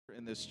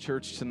in this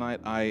church tonight.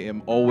 I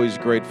am always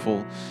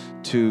grateful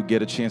to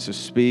get a chance to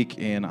speak,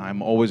 and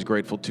I'm always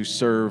grateful to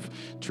serve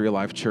Tree of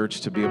Life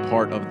Church, to be a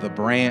part of the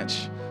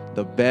Branch,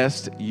 the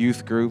best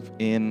youth group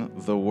in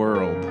the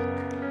world.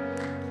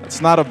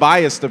 That's not a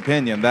biased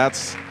opinion. That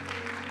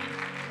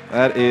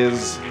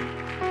is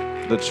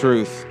the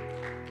truth.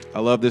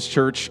 I love this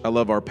church. I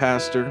love our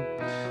pastor.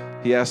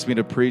 He asked me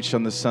to preach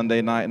on this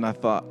Sunday night, and I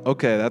thought,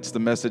 okay, that's the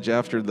message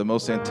after the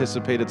most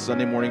anticipated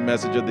Sunday morning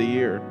message of the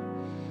year.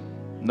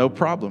 No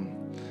problem.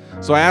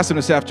 So I asked him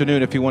this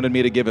afternoon if he wanted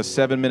me to give a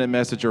 7-minute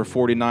message or a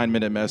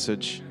 49-minute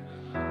message.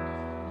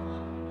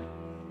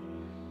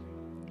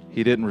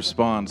 He didn't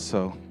respond,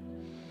 so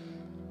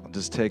I'll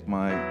just take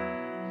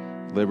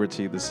my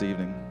liberty this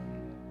evening.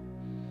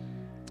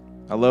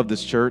 I love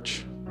this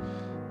church.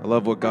 I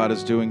love what God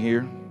is doing here.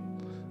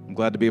 I'm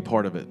glad to be a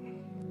part of it.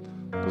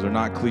 Those are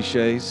not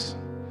cliches.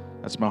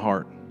 That's my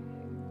heart.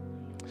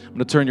 I'm going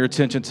to turn your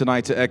attention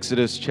tonight to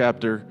Exodus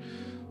chapter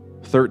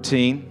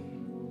 13.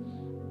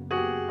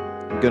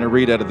 I'm going to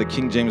read out of the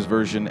King James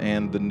Version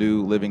and the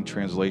New Living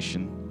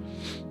Translation.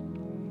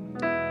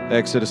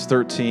 Exodus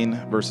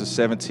 13, verses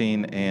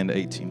 17 and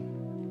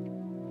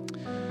 18.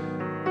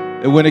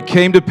 And when it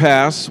came to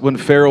pass, when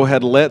Pharaoh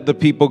had let the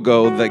people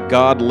go, that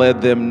God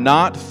led them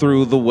not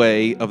through the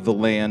way of the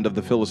land of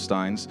the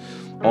Philistines,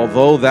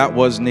 although that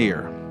was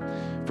near.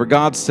 For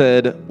God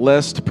said,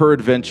 lest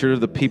peradventure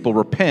the people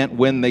repent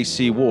when they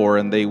see war,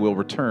 and they will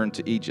return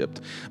to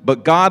Egypt.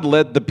 But God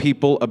led the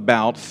people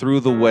about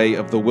through the way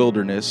of the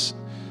wilderness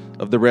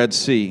of the Red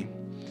Sea.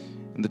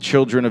 And the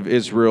children of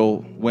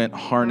Israel went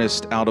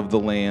harnessed out of the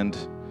land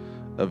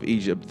of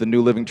Egypt. The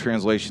New Living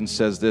Translation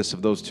says this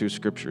of those two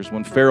scriptures.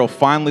 When Pharaoh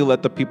finally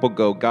let the people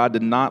go, God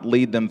did not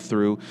lead them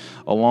through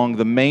along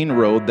the main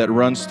road that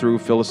runs through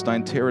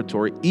Philistine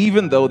territory,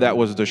 even though that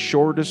was the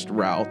shortest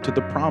route to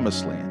the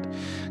promised land.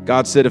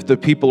 God said if the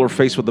people are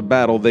faced with a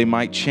battle, they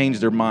might change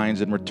their minds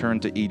and return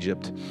to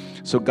Egypt.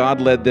 So God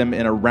led them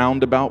in a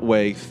roundabout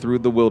way through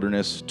the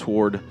wilderness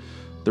toward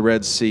the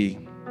Red Sea.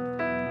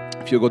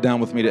 If you'll go down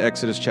with me to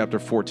Exodus chapter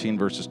 14,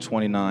 verses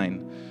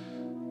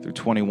 29 through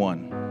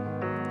 21.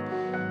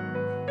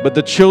 But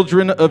the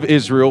children of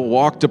Israel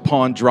walked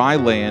upon dry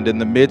land in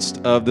the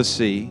midst of the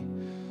sea,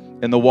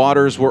 and the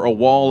waters were a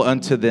wall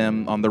unto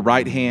them on the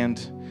right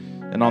hand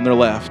and on their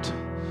left.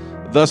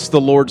 Thus the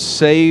Lord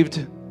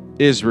saved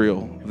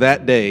Israel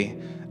that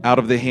day out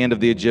of the hand of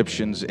the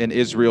Egyptians, and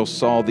Israel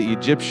saw the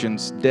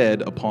Egyptians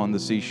dead upon the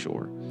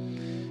seashore.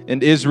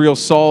 And Israel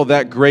saw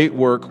that great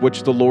work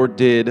which the Lord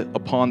did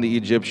upon the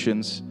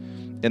Egyptians,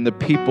 and the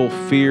people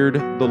feared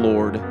the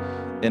Lord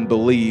and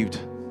believed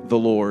the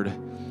Lord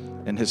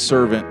and his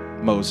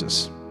servant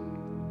Moses.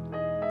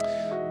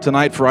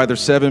 Tonight, for either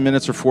 7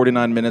 minutes or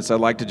 49 minutes,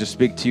 I'd like to just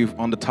speak to you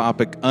on the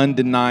topic,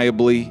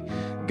 undeniably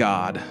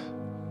God.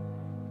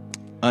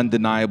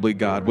 Undeniably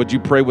God. Would you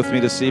pray with me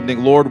this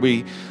evening? Lord,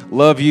 we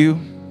love you.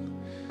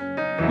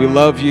 We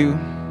love you.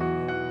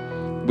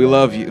 We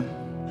love you.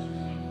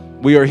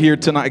 We are here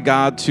tonight,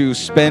 God, to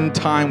spend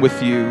time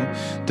with you,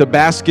 to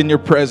bask in your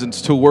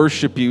presence, to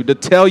worship you, to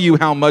tell you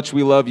how much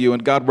we love you.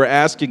 And God, we're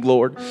asking,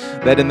 Lord,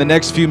 that in the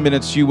next few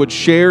minutes you would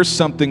share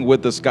something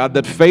with us, God,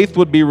 that faith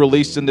would be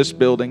released in this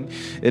building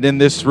and in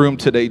this room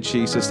today,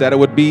 Jesus, that it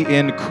would be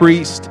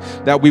increased,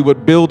 that we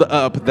would build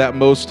up that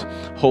most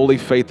holy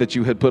faith that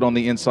you had put on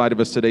the inside of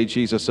us today,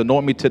 Jesus.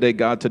 Anoint me today,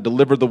 God, to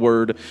deliver the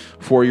word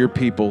for your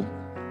people.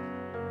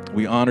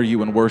 We honor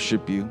you and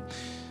worship you.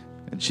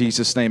 In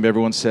Jesus' name,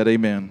 everyone said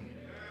amen.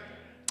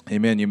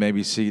 Amen. You may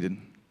be seated.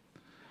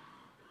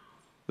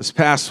 This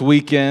past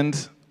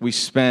weekend, we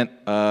spent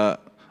it was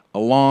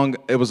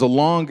a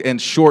long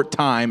and short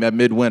time at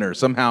midwinter.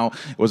 Somehow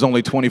it was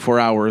only 24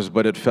 hours,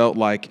 but it felt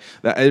like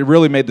that. It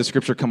really made the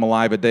scripture come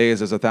alive. A day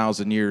is as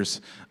 1,000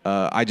 years.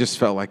 I just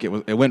felt like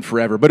it went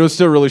forever, but it was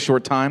still a really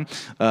short time.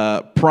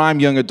 Prime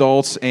young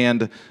adults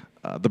and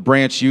the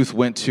Branch youth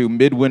went to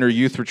midwinter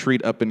youth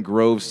retreat up in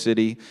Grove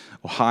City,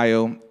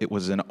 Ohio. It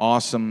was an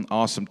awesome,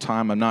 awesome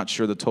time. I'm not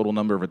sure the total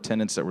number of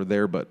attendants that were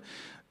there, but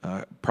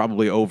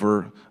probably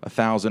over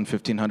 1,000,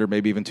 1,500,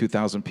 maybe even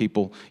 2,000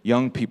 people,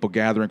 young people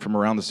gathering from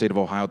around the state of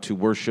Ohio to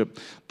worship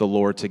the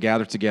Lord, to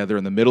gather together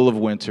in the middle of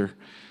winter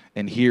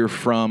and hear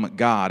from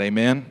God.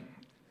 Amen?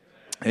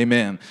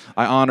 Amen.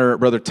 I honor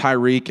Brother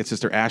Tyreek and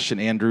Sister Ashton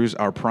Andrews,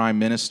 our prime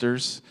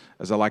ministers,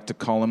 as I like to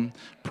call him,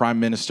 Prime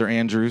Minister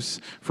Andrews,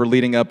 for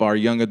leading up our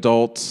young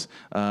adults,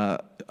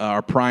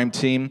 our prime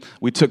team.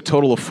 We took a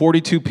total of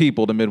 42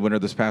 people to Midwinter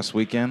this past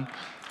weekend.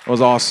 It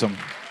was awesome.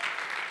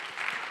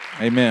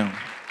 Amen.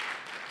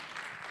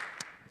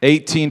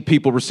 18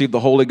 people received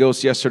the Holy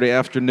Ghost yesterday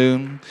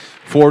afternoon.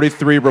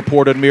 43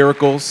 reported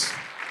miracles.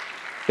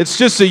 It's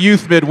just a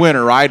youth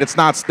midwinter, right? That's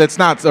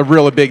not a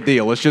really big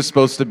deal. It's just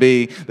supposed to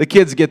be the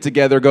kids get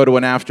together, go to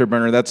an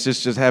afterburner. That's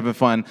just having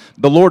fun.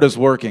 The Lord is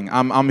working.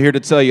 I'm here to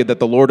tell you that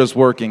the Lord is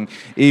working,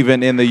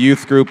 even in the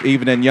youth group,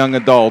 even in young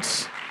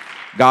adults.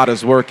 God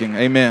is working.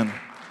 Amen.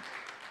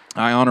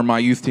 I honor my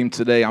youth team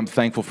today. I'm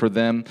thankful for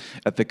them.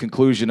 At the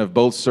conclusion of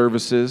both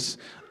services,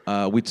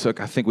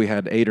 I think we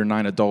had 8 or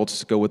 9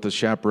 adults go with the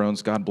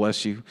chaperones. God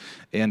bless you.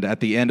 And at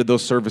the end of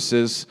those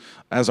services,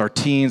 as our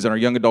teens and our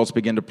young adults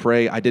began to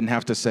pray, I didn't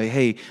have to say,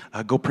 hey,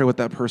 go pray with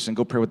that person,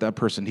 go pray with that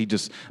person. He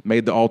just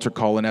made the altar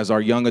call. And as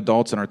our young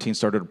adults and our teens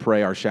started to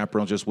pray, our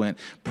chaperones just went,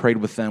 prayed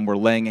with them. We're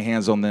laying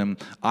hands on them.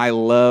 I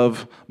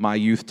love my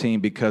youth team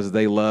because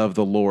they love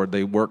the Lord.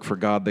 They work for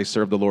God. They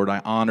serve the Lord.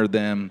 I honor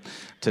them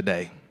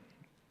today.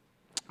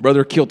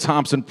 Brother Keel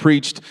Thompson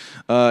preached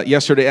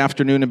yesterday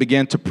afternoon and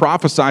began to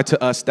prophesy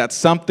to us that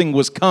something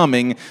was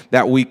coming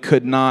that we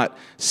could not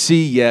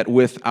see yet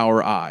with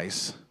our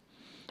eyes,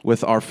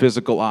 with our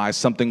physical eyes.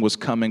 Something was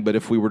coming, but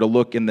if we were to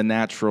look in the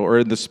natural, or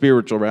in the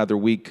spiritual rather,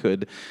 we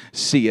could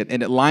see it.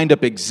 And it lined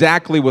up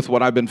exactly with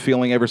what I've been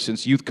feeling ever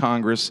since Youth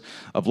Congress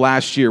of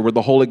last year, where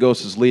the Holy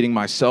Ghost is leading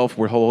myself,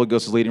 where the Holy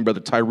Ghost is leading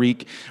Brother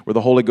Tyreek, where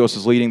the Holy Ghost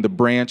is leading the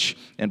branch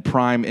and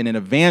prime in an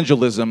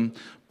evangelism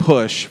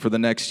push for the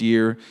next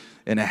year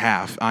and a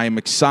half. I am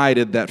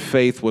excited that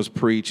faith was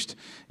preached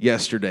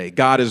yesterday.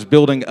 God is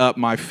building up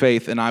my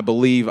faith, and I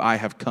believe I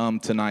have come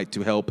tonight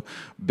to help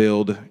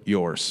build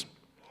yours.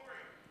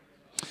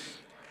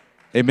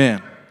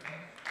 Amen.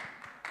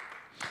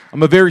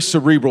 I'm a very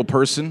cerebral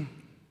person.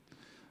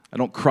 I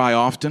don't cry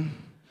often.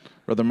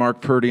 Brother Mark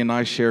Purdy and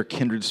I share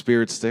kindred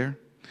spirits there.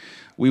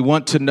 We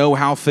want to know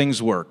how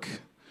things work.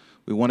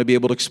 We want to be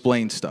able to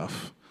explain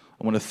stuff.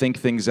 I want to think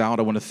things out.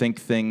 I want to think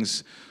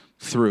things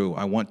through.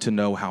 I want to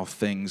know how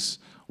things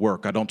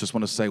work. I don't just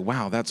want to say,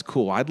 wow, that's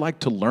cool. I'd like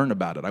to learn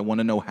about it. I want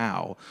to know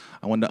how.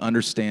 I want to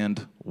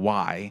understand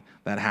why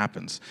that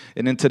happens.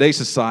 And in today's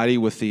society,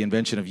 with the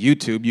invention of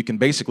YouTube, you can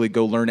basically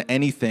go learn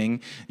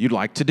anything you'd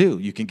like to do.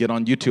 You can get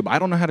on YouTube. I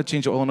don't know how to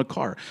change the oil in a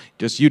car.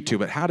 Just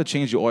YouTube it. How to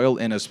change the oil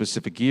in a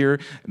specific year,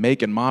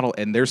 make and model,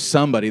 and there's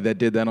somebody that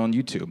did that on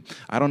YouTube.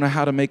 I don't know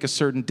how to make a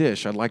certain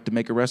dish. I'd like to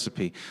make a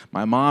recipe.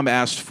 My mom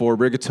asked for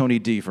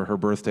rigatoni D for her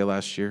birthday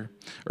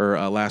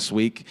last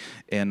week,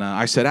 and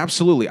I said,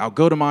 absolutely. I'll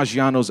go to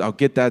Maggiano's. I'll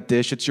get that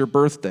dish. It's your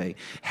birthday.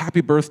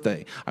 Happy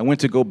birthday. I went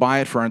to go buy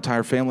it for our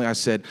entire family. I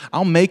said,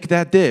 I'll make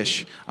that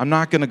dish. I'm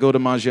not going to go to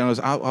Maggiano's.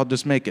 I'll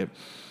just make it.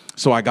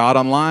 So I got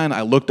online.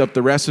 I looked up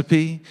the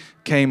recipe,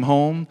 came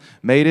home,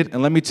 made it.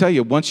 And let me tell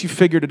you, once you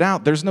figured it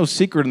out, there's no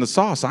secret in the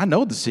sauce. I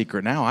know the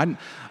secret now.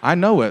 I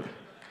know it.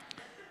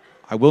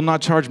 I will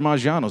not charge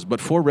Maggiano's, but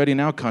for Ready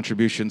Now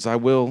contributions, I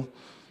will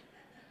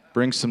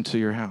bring some to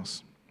your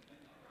house.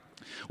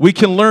 We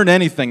can learn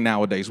anything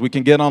nowadays. We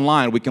can get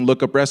online. We can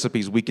look up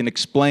recipes. We can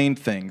explain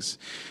things.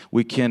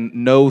 We can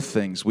know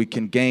things. We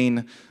can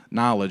gain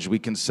knowledge. We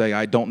can say,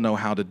 I don't know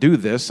how to do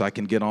this. I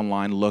can get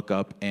online, look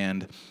up,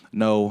 and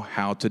know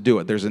how to do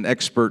it. There's an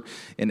expert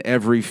in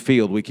every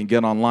field. We can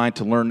get online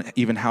to learn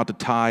even how to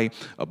tie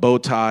a bow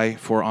tie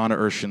for Anna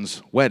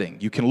Urshan's wedding.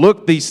 You can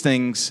look these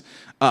things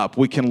up.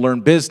 We can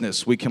learn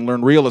business. We can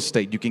learn real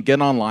estate. You can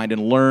get online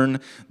and learn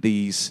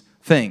these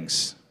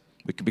things.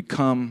 We can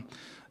become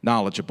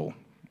knowledgeable.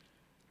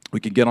 We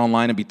can get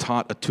online and be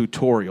taught a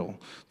tutorial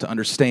to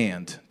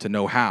understand, to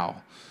know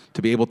how,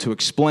 to be able to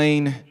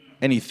explain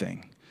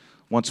anything.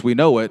 Once we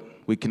know it,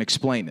 we can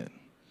explain it.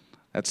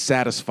 That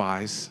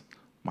satisfies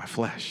my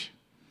flesh.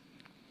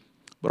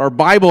 But our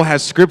Bible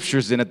has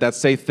scriptures in it that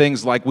say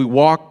things like we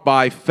walk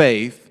by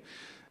faith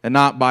and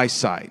not by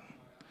sight.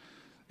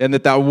 And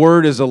that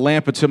word is a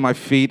lamp unto my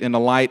feet and a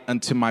light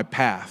unto my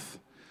path.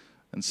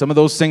 And some of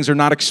those things are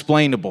not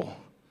explainable.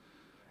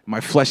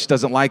 My flesh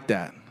doesn't like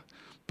that.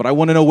 But I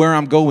want to know where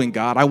I'm going,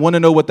 God. I want to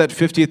know what that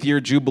 50th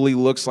year jubilee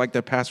looks like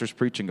that pastor's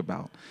preaching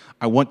about.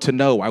 I want to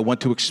know. I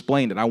want to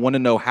explain it. I want to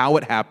know how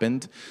it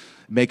happened. It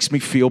makes me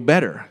feel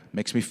better. It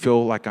makes me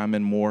feel like I'm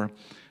in more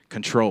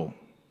control.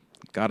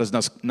 God is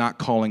not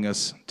calling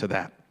us to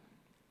that.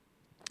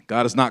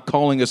 God is not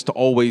calling us to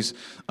always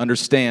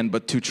understand,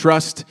 but to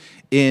trust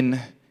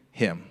in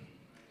Him.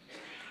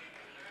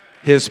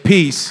 His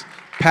peace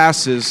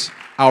passes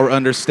our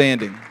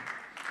understanding.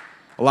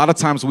 A lot of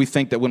times we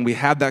think that when we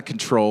have that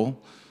control,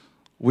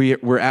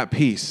 we're at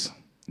peace.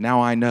 Now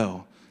I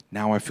know.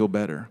 Now I feel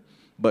better.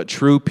 But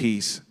true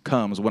peace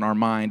comes when our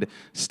mind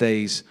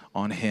stays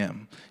on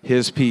Him.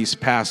 His peace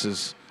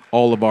passes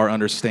all of our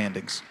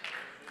understandings.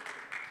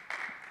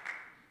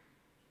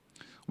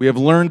 We have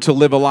learned to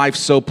live a life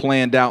so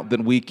planned out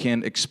that we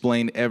can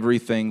explain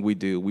everything we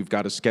do. We've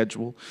got a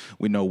schedule.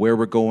 We know where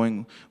we're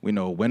going. We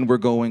know when we're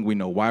going. We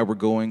know why we're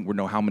going. We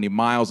know how many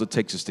miles it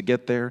takes us to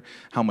get there,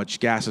 how much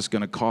gas it's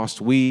going to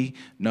cost. We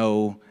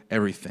know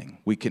everything.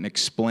 We can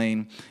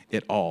explain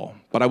it all.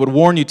 But I would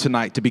warn you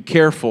tonight to be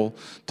careful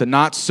to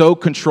not so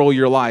control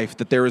your life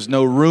that there is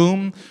no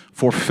room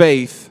for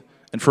faith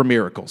and for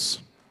miracles.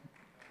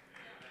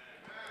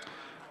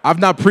 I've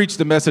not preached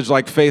a message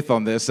like faith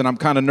on this, and I'm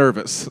kind of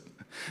nervous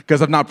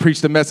because I've not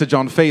preached a message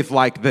on faith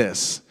like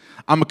this.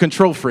 I'm a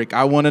control freak.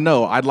 I want to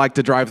know. I'd like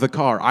to drive the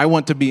car. I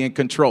want to be in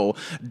control.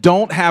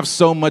 Don't have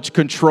so much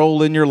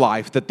control in your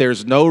life that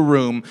there's no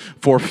room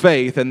for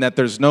faith and that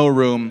there's no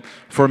room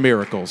for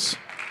miracles.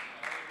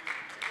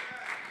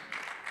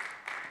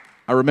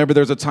 I remember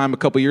there was a time a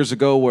couple years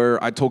ago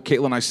where I told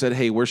Caitlin, I said,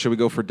 hey, where should we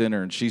go for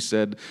dinner? And she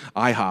said,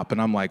 IHOP.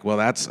 And I'm like, well,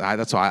 that's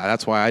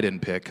why I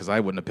didn't pick, because I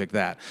wouldn't have picked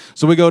that.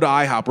 So we go to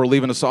IHOP. We're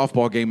leaving a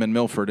softball game in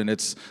Milford, and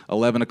it's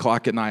 11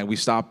 o'clock at night. We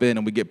stop in,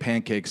 and we get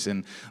pancakes,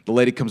 and the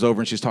lady comes over,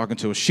 and she's talking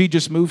to us. She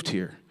just moved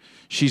here.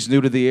 She's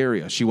new to the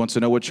area. She wants to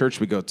know what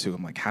church we go to.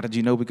 I'm like, how did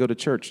you know we go to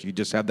church? You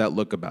just have that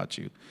look about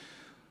you.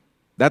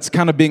 That's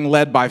kind of being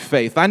led by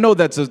faith. I know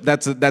that's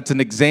an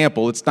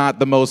example. It's not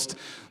the most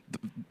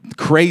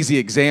crazy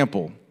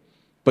example,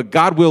 but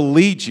God will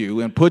lead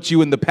you and put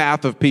you in the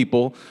path of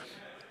people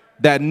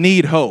that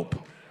need hope.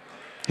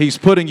 He's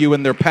putting you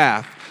in their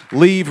path.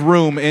 Leave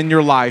room in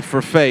your life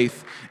for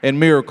faith, and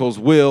miracles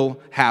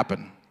will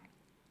happen.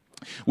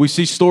 We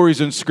see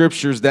stories in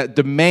scriptures that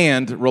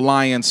demand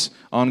reliance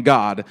on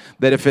God,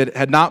 that if it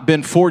had not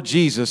been for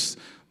Jesus,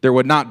 there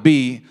would not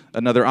be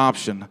another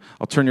option.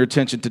 I'll turn your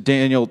attention to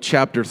Daniel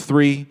chapter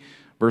 3,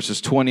 verses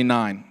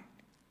 29.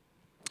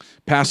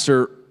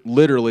 Pastor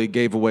literally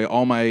gave away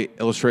all my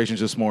illustrations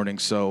this morning,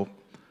 so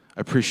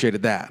I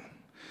appreciated that.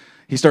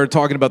 He started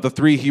talking about the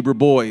 3 Hebrew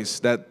boys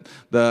that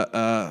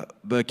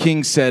the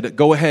king said,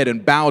 go ahead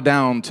and bow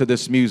down to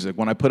this music.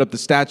 When I put up the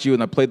statue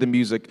and I played the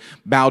music,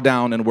 bow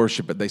down and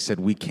worship it. They said,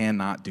 we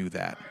cannot do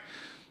that.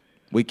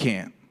 We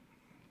can't.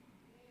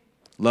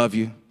 Love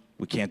you.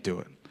 We can't do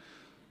it.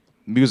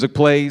 Music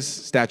plays,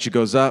 statue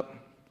goes up.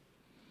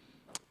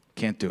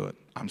 Can't do it.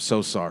 I'm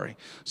so sorry.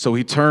 So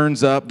he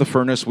turns up the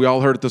furnace. We all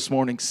heard it this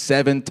morning,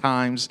 7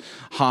 times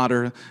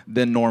hotter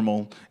than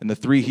normal. And the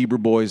 3 Hebrew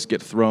boys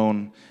get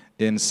thrown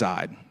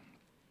inside.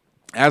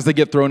 As they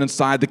get thrown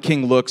inside, the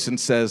king looks and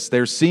says,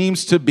 there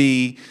seems to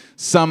be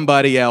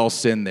somebody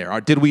else in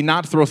there. Did we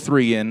not throw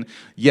 3 in?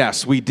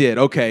 Yes, we did.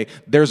 Okay,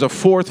 there's a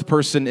 4th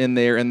person in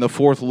there, and the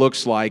 4th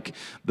looks like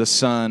the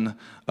Son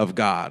of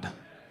God.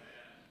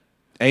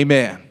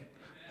 Amen.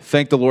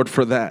 Thank the Lord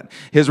for that.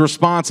 His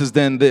response is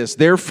then this: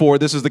 therefore,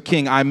 this is the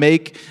king, I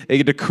make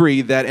a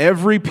decree that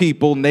every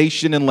people,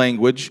 nation, and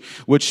language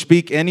which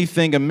speak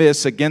anything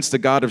amiss against the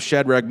God of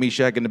Shadrach,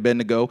 Meshach, and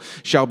Abednego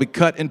shall be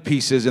cut in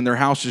pieces, and their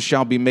houses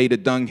shall be made a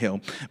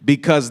dunghill,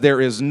 because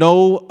there is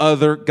no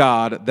other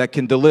God that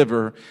can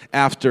deliver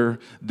after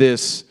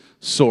this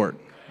sort.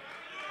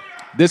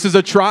 This is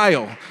a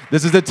trial.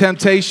 This is a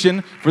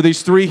temptation for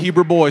these 3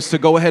 Hebrew boys to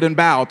go ahead and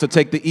bow, to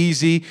take the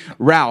easy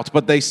route.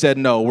 But they said,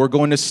 no, we're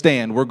going to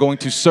stand. We're going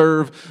to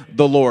serve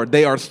the Lord.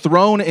 They are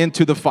thrown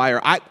into the fire.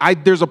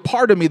 There's a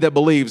part of me that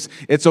believes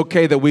it's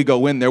okay that we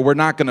go in there. We're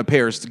not going to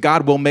perish.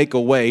 God will make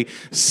a way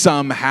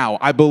somehow.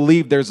 I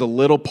believe there's a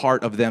little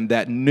part of them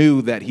that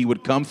knew that he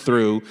would come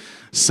through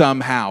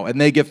somehow. And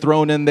they get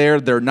thrown in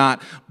there. They're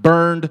not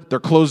burned. Their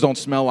clothes don't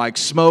smell like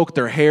smoke.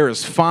 Their hair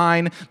is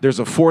fine. There's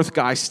a 4th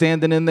guy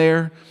standing in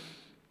there.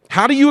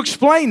 How do you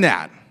explain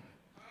that?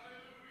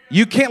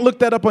 You can't look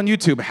that up on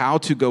YouTube. How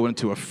to go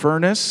into a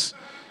furnace,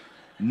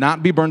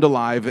 not be burned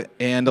alive,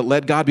 and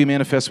let God be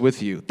manifest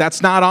with you.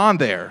 That's not on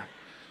there.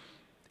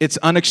 It's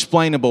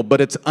unexplainable,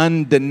 but it's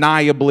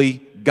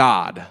undeniably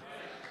God.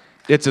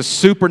 It's a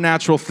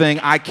supernatural thing.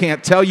 I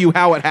can't tell you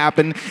how it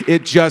happened.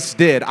 It just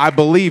did. I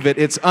believe it.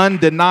 It's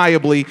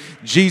undeniably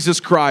Jesus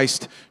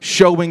Christ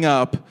showing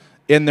up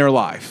in their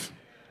life.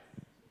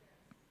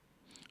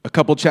 A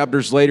couple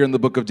chapters later in the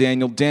book of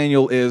Daniel,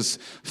 Daniel is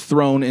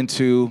thrown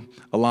into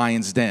a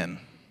lion's den.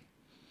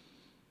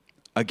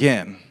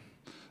 Again,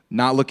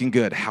 not looking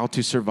good. How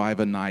to survive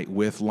a night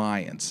with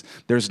lions.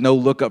 There's no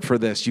lookup for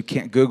this. You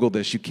can't Google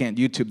this. You can't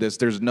YouTube this.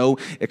 There's no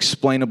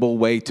explainable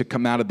way to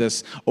come out of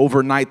this.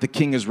 Overnight, the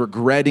king is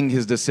regretting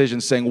his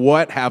decision, saying,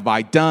 what have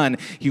I done?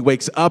 He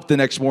wakes up the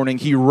next morning.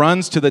 He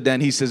runs to the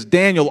den. He says,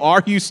 Daniel,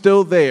 are you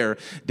still there?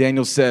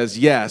 Daniel says,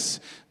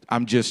 yes.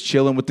 I'm just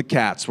chilling with the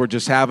cats. We're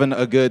just having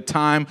a good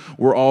time.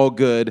 We're all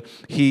good.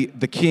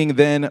 The king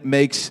then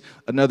makes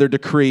another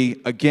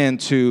decree again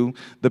to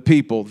the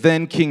people.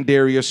 Then King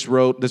Darius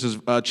wrote, this is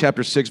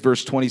chapter 6,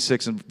 verse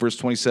 26 and verse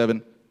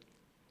 27.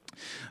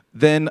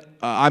 Then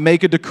I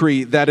make a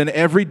decree that in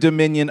every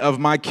dominion of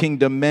my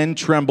kingdom men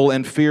tremble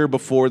and fear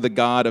before the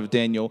God of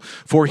Daniel,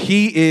 for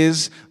he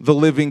is the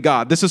living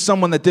God. This is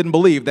someone that didn't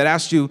believe, that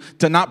asked you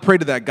to not pray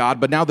to that God,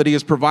 but now that he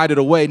has provided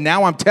a way,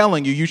 now I'm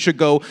telling you, you should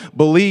go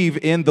believe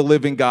in the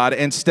living God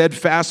and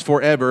steadfast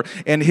forever,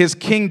 and his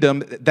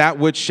kingdom, that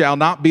which shall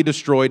not be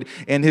destroyed,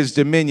 and his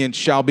dominion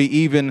shall be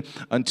even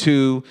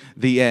unto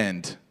the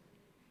end.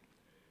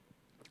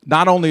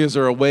 Not only is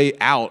there a way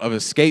out of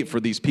escape for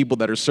these people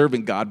that are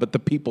serving God, but the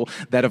people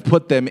that have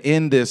put them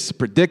in this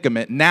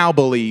predicament now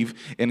believe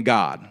in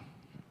God.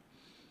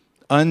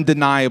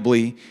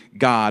 Undeniably,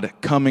 God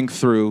coming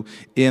through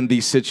in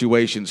these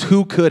situations.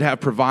 Who could have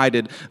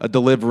provided a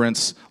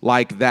deliverance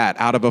like that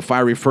out of a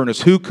fiery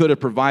furnace? Who could have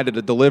provided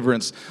a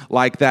deliverance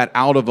like that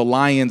out of a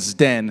lion's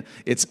den?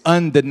 It's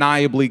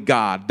undeniably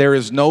God. There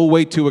is no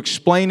way to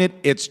explain it.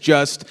 It's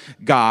just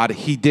God.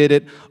 He did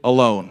it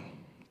alone.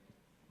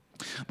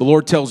 The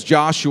Lord tells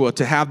Joshua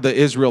to have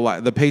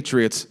the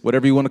patriots,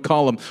 whatever you want to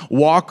call them,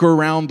 walk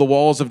around the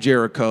walls of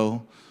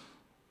Jericho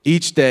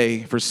each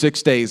day for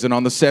 6 days, and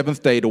on the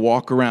 7th day to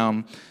walk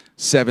around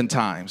 7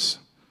 times.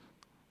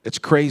 It's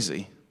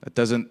crazy. That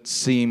doesn't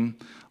seem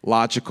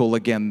logical.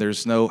 Again,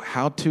 there's no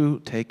how to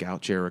take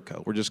out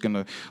Jericho. We're just going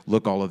to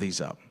look all of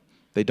these up.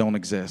 They don't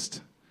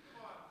exist.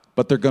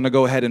 But they're going to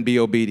go ahead and be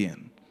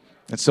obedient.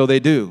 And so they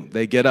do.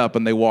 They get up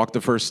and they walk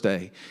the first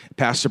day.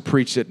 Pastor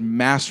preached it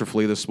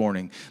masterfully this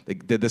morning. They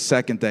did the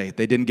second day.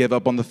 They didn't give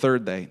up on the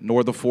third day,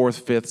 nor the fourth,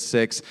 fifth,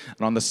 sixth.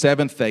 And on the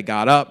seventh, they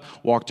got up,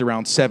 walked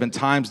around 7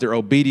 times. Their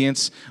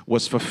obedience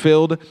was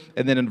fulfilled.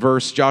 And then in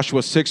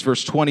Joshua 6,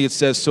 verse 20, it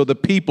says, so the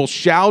people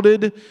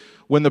shouted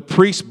when the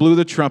priests blew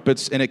the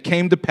trumpets, and it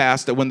came to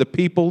pass that when the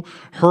people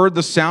heard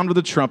the sound of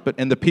the trumpet,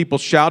 and the people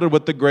shouted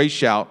with the great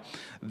shout,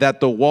 that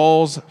the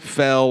walls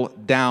fell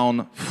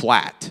down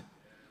flat.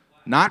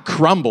 Not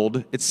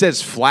crumbled, it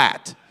says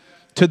flat,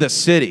 to the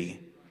city.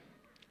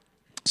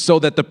 So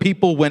that the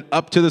people went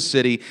up to the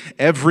city,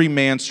 every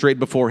man straight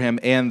before him,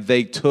 and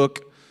they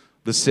took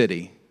the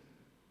city.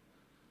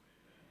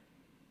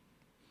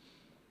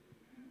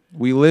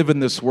 We live in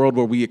this world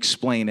where we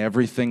explain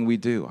everything we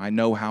do. I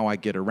know how I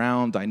get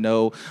around. I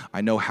know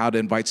how to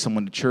invite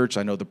someone to church.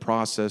 I know the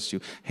process.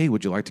 Hey,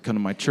 would you like to come to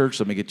my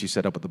church? Let me get you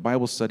set up with the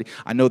Bible study.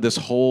 I know this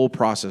whole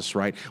process,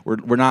 right?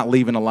 We're not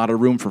leaving a lot of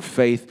room for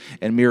faith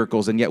and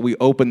miracles, and yet we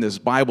open this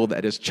Bible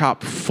that is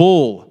chock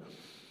full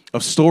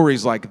of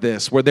stories like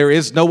this, where there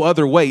is no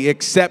other way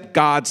except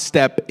God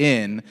step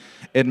in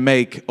and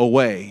make a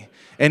way.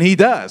 And he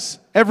does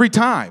every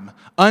time.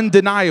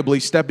 Undeniably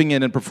stepping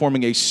in and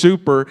performing a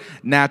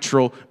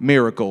supernatural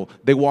miracle.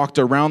 They walked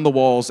around the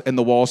walls and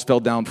the walls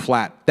fell down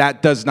flat.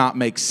 That does not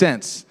make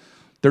sense.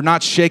 They're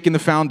not shaking the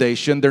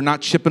foundation. They're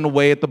not chipping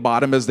away at the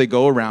bottom as they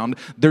go around.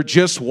 They're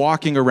just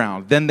walking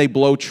around. Then they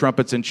blow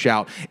trumpets and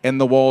shout,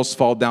 and the walls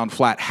fall down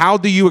flat. How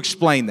do you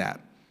explain that?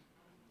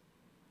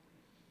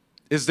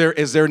 Is there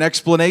an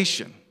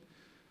explanation?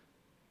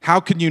 How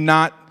can you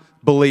not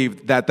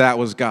believe that that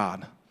was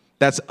God?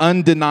 That's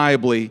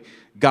undeniably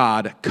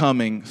God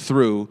coming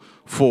through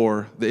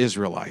for the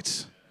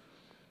Israelites.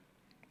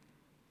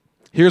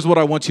 Here's what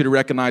I want you to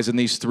recognize in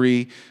these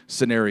 3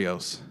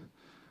 scenarios.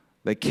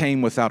 They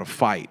came without a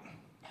fight.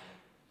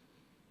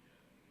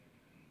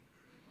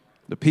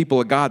 The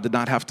people of God did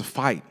not have to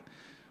fight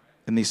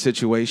in these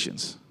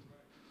situations.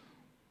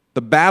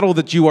 The battle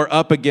that you are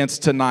up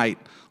against tonight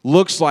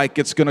looks like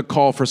it's going to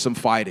call for some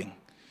fighting.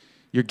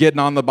 You're getting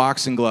on the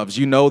boxing gloves.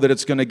 You know that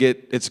it's going to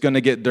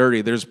get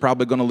dirty. There's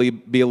probably going to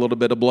be a little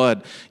bit of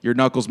blood. Your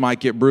knuckles might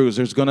get bruised.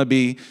 There's going to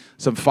be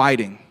some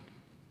fighting.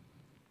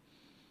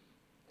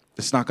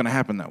 It's not going to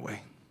happen that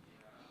way.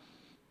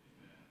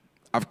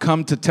 I've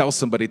come to tell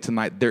somebody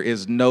tonight there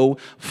is no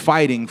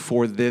fighting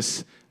for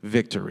this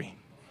victory.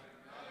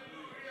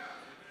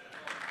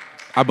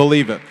 I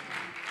believe it.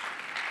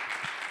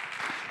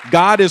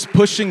 God is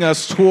pushing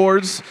us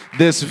towards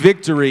this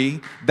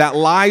victory that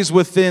lies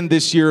within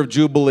this year of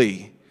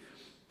Jubilee.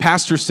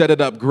 Pastor set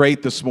it up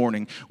great this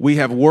morning. We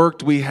have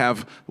worked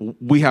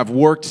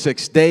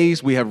 6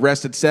 days. We have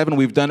rested 7.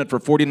 We've done it for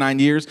 49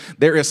 years.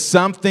 There is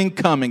something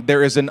coming.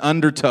 There is an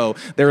undertow.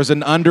 There is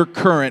an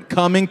undercurrent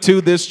coming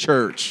to this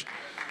church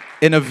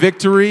in a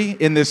victory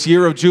in this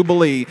year of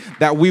Jubilee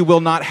that we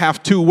will not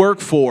have to work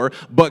for,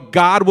 but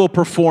God will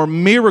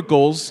perform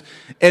miracles,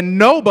 and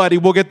nobody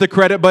will get the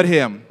credit but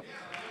him.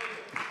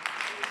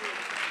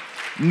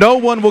 No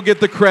one will get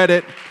the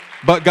credit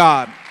but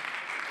God.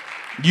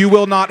 You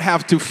will not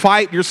have to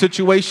fight your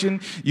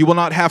situation. You will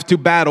not have to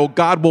battle.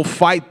 God will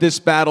fight this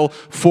battle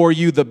for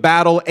you. The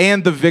battle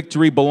and the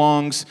victory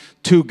belongs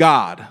to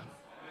God.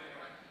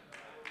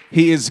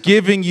 He is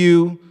giving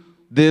you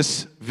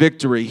this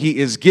victory. He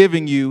is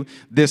giving you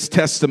this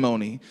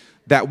testimony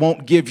that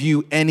won't give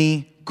you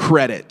any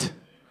credit.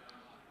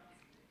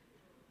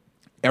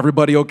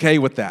 Everybody okay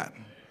with that?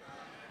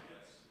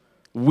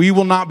 We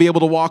will not be able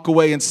to walk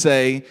away and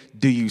say,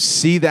 do you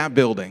see that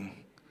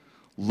building?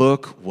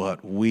 Look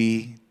what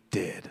we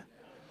did.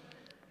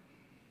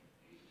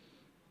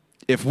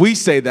 If we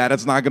say that,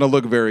 it's not going to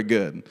look very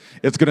good.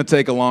 It's going to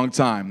take a long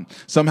time.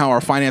 Somehow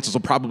our finances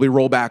will probably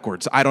roll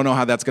backwards. I don't know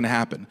how that's going to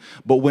happen.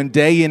 But when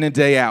day in and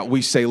day out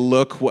we say,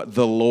 look what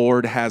the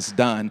Lord has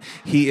done,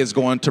 he is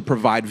going to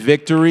provide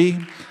victory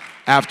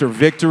after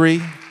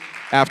victory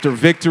after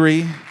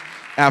victory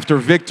after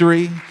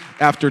victory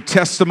after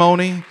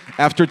testimony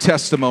after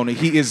testimony.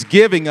 He is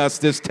giving us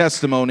this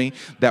testimony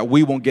that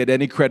we won't get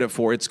any credit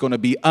for. It's going to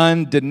be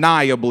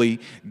undeniably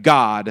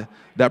God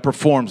that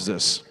performs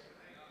this.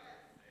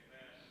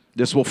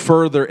 This will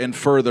further and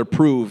further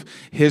prove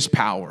his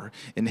power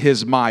and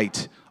his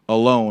might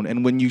alone.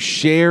 And when you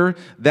share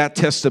that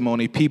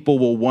testimony, people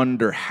will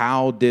wonder,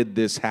 how did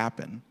this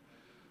happen?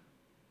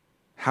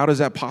 How is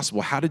that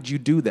possible? How did you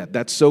do that?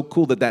 That's so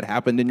cool that that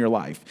happened in your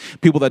life.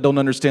 People that don't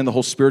understand the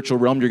whole spiritual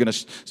realm, you're going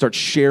to start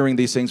sharing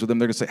these things with them.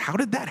 They're going to say, how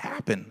did that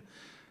happen?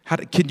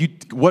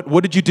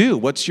 What did you do?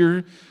 What's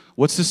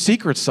the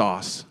secret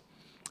sauce?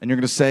 And you're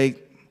going to say,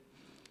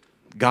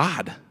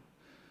 God.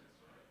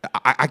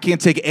 I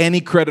can't take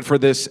any credit for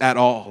this at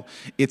all.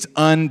 It's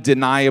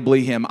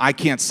undeniably him. I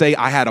can't say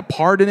I had a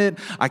part in it.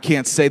 I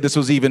can't say this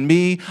was even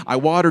me. I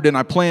watered and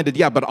I planted.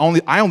 Yeah, but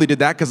I only did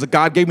that because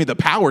God gave me the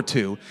power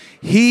to.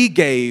 He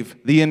gave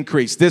the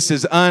increase. This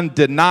is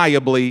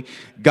undeniably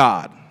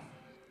God.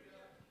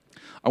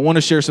 I want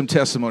to share some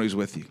testimonies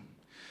with you.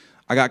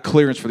 I got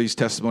clearance for these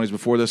testimonies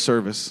before this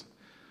service.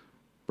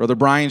 Brother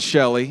Brian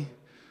Shelley,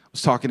 I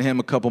was talking to him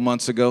a couple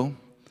months ago.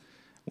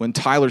 When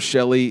Tyler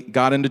Shelley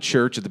got into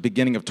church at the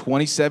beginning of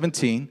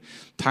 2017,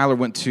 Tyler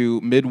went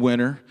to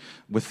Midwinter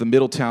with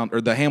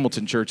the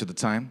Hamilton church at the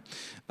time,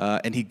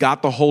 and he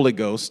got the Holy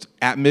Ghost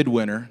at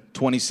Midwinter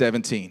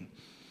 2017.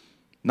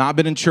 Not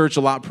been in church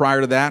a lot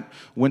prior to that.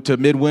 Went to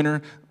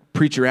Midwinter.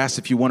 Preacher asked,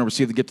 if you want to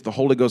receive the gift of the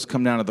Holy Ghost,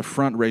 come down to the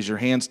front, raise your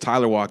hands.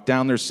 Tyler walked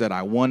down there, said,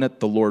 I want it.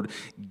 The Lord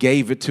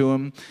gave it to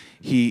him.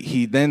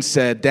 He then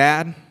said,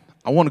 Dad,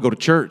 I want to go to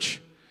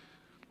church.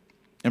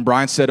 And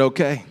Brian said,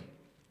 okay.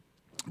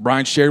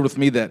 Brian shared with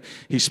me that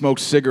he smoked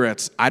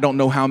cigarettes. I don't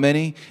know how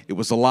many. It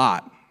was a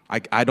lot.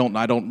 I don't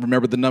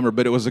remember the number,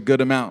 but it was a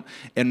good amount.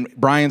 And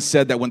Brian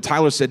said that when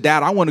Tyler said,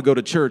 Dad, I want to go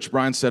to church,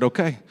 Brian said,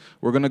 okay,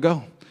 we're going to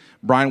go.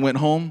 Brian went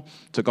home,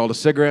 took all the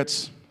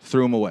cigarettes,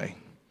 threw them away.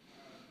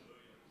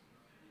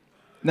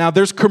 Now,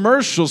 there's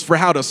commercials for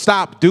how to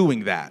stop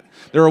doing that.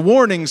 There are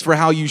warnings for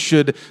how you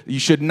should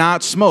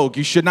not smoke.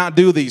 You should not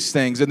do these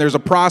things. And there's a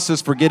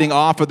process for getting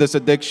off of this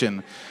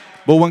addiction.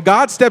 But when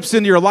God steps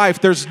into your life,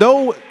 there's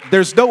no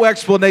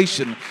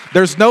explanation.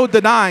 There's no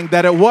denying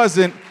that it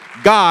wasn't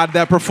God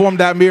that performed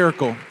that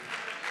miracle.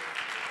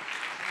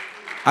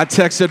 I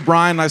texted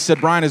Brian. I said,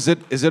 Brian, is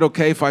it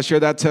okay if I share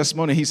that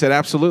testimony? He said,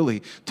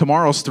 absolutely.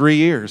 Tomorrow's 3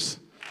 years.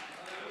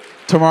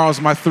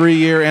 Tomorrow's my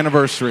 3-year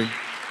anniversary.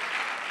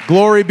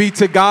 Glory be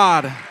to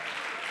God.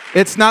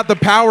 It's not the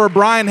power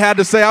Brian had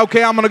to say,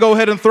 okay, I'm going to go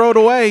ahead and throw it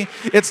away.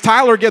 It's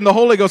Tyler getting the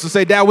Holy Ghost to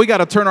say, Dad, we got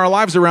to turn our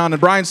lives around. And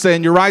Brian's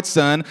saying, you're right,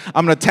 son.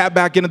 I'm going to tap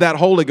back into that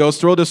Holy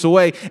Ghost, throw this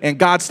away. And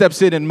God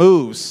steps in and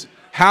moves.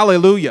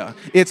 Hallelujah.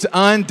 It's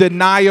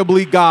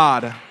undeniably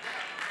God.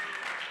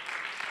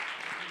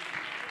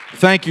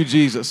 Thank you,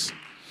 Jesus.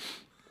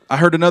 I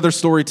heard another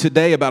story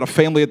today about a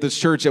family at this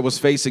church that was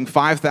facing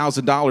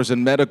 $5,000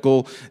 in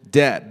medical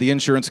debt. The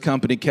insurance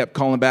company kept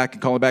calling back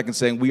and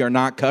saying, we are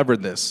not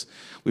covered this.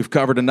 We've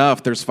covered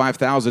enough. There's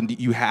 $5,000.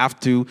 You have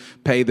to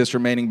pay this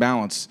remaining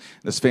balance.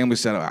 This family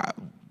said,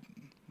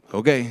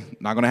 okay,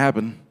 not going to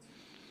happen.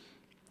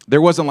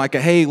 There wasn't like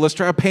hey, let's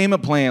try a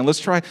payment plan. Let's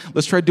try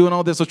doing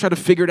all this. Let's try to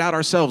figure it out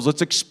ourselves.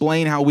 Let's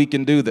explain how we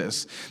can do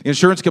this. The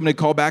insurance company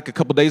called back a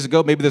couple days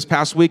ago, maybe this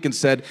past week, and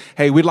said,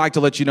 hey, we'd like to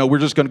let you know we're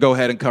just going to go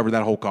ahead and cover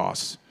that whole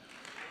cost.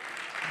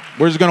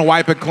 We're just going to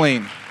wipe it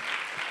clean.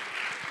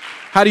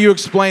 How do you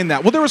explain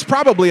that? Well, there was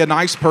probably a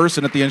nice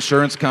person at the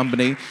insurance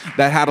company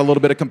that had a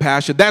little bit of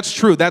compassion. That's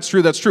true.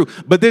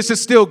 But this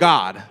is still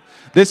God.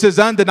 This is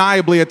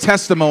undeniably a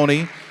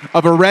testimony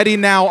of a Ready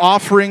Now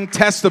offering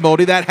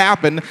testimony that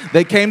happened.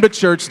 They came to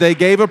church, they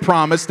gave a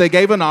promise, they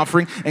gave an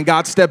offering, and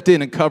God stepped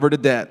in and covered a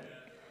debt.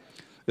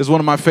 This is one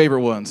of my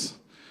favorite ones.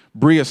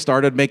 Bria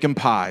started making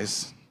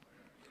pies.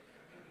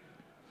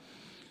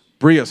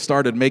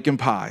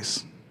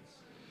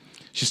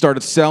 She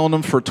started selling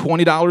them for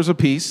 $20 a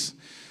piece.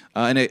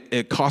 And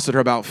it costed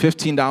her about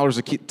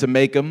 $15 to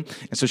make them.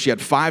 And so she had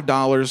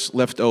 $5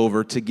 left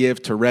over to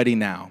give to Ready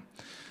Now.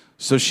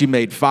 So she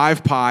made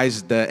 5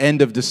 pies the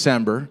end of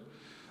December.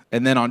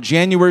 And then on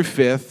January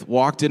 5th,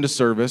 walked into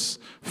service,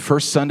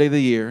 first Sunday of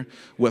the year,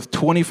 with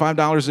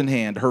 $25 in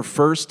hand, her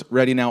first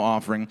Ready Now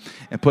offering,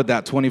 and put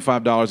that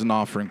 $25 in the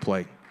offering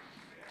plate.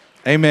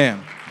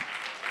 Amen.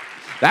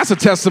 That's a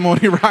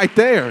testimony right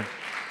there.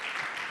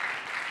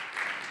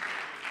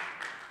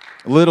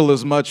 Little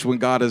is much when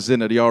God is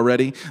in it. Are y'all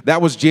ready?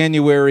 That was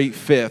January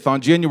 5th.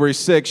 On January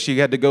 6th, she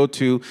had to go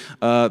to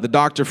the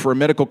doctor for a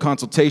medical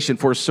consultation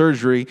for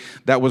surgery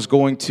that was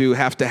going to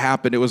have to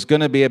happen. It was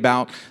going to be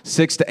about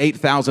 $6,000 to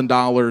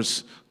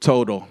 $8,000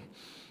 total.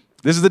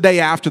 This is the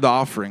day after the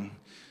offering.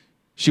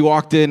 She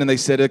walked in and they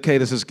said, okay,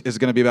 this is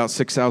going to be about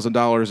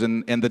 $6,000.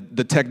 And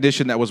the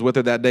technician that was with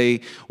her that day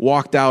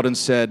walked out and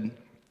said,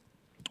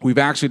 we've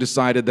actually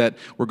decided that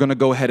we're going to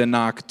go ahead and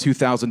knock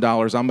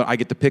 $2,000. I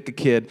get to pick a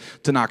kid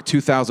to knock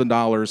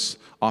 $2,000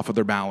 off of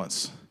their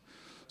balance.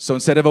 So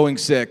instead of owing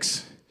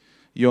 $6,000,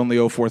 you only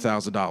owe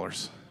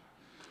 $4,000.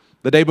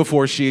 The day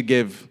before, she had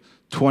give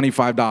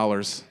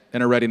 $25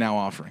 in a Ready Now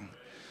offering.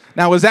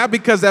 Now, is that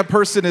because that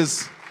person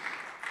is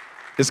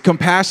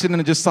compassionate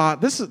and just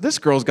thought, this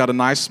girl's got a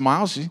nice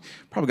smile. She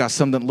probably got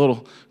some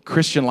little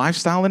Christian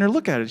lifestyle in her.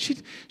 Look at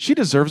it. She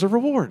deserves a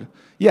reward.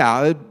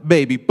 Yeah,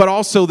 maybe. But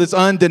also this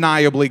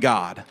undeniably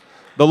God.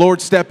 The Lord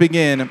stepping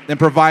in and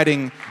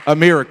providing a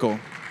miracle.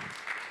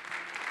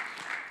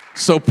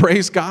 So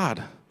praise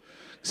God.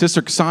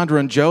 Sister Cassandra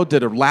and Joe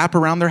did a lap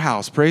around their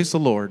house. Praise the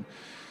Lord.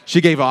 She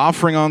gave an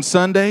offering on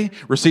Sunday,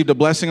 received a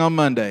blessing on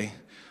Monday.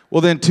 Well,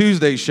 then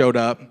Tuesday showed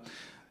up.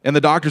 And the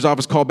doctor's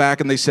office called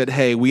back and they said,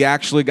 hey, we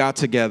actually got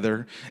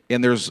together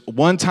and there's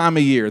one time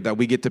a year that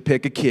we get to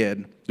pick a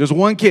kid. There's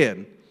one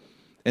kid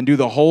and do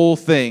the whole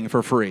thing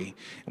for free.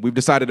 And we've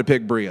decided to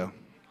pick Bria.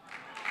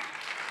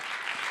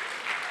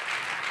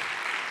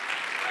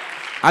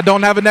 I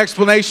don't have an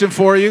explanation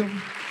for you.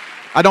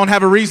 I don't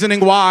have a reasoning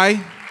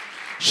why.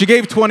 She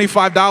gave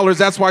 $25.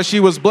 That's why she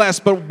was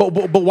blessed. But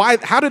why?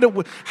 How did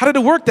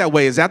it work that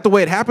way? Is that the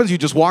way it happens? You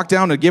just walk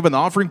down and give an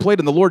offering plate,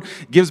 and the Lord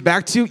gives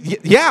back to you?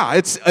 Yeah,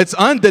 it's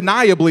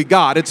undeniably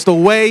God. It's the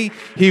way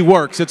He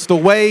works. It's the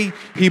way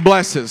He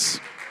blesses.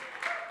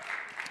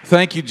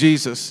 Thank you,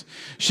 Jesus.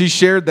 She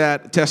shared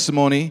that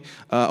testimony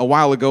a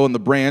while ago in the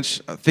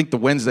branch. I think the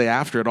Wednesday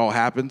after it all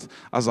happened.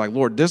 I was like,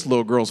 Lord, this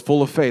little girl's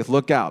full of faith.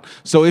 Look out.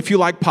 So if you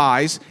like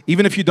pies,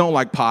 even if you don't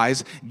like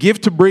pies, give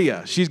to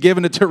Bria. She's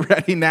giving it to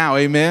Reddy now.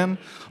 Amen.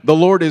 The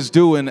Lord is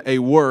doing a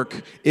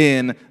work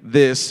in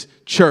this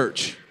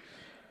church.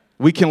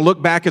 We can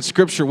look back at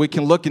Scripture. We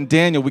can look in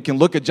Daniel. We can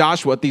look at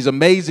Joshua, at these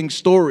amazing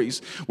stories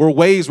where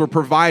ways were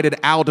provided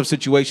out of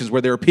situations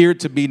where there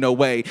appeared to be no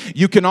way.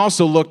 You can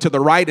also look to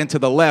the right and to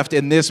the left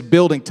in this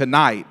building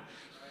tonight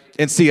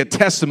and see a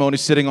testimony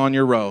sitting on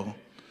your row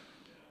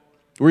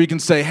where you can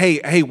say,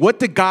 hey, what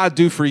did God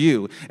do for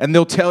you? And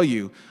they'll tell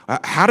you,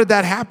 how did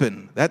that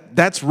happen?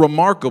 That's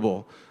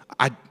remarkable.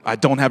 I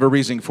don't have a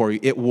reason for you.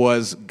 It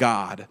was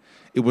God.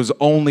 It was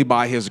only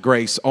by His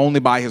grace,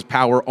 only by His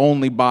power,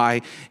 only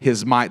by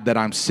His might that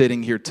I'm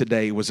sitting here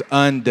today. It was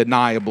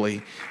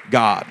undeniably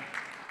God.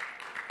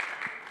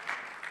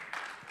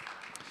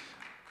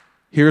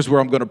 Here's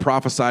where I'm going to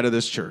prophesy to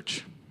this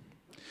church.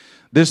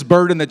 This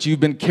burden that you've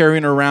been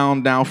carrying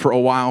around now for a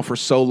while, for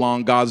so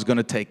long, God's going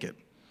to take it.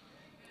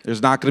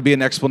 There's not going to be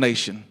an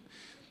explanation.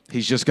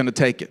 He's just going to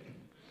take it.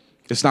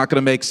 It's not going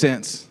to make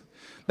sense.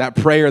 That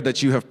prayer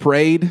that you have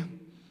prayed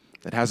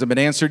that hasn't been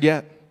answered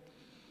yet,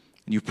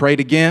 and you've prayed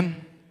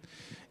again,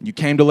 and you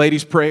came to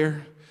ladies'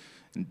 prayer,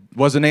 and it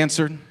wasn't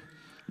answered.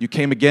 You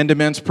came again to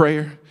men's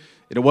prayer,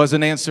 and it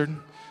wasn't answered.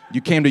 You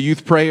came to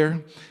youth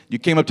prayer. You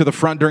came up to the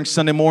front during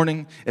Sunday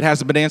morning. It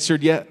hasn't been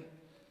answered yet.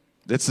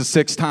 It's the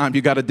sixth time.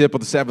 You got to dip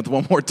with the seventh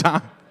one more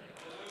time.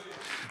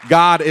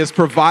 God is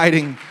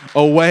providing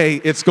a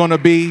way. It's going to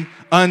be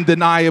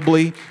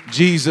undeniably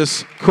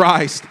Jesus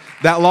Christ.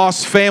 That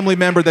lost family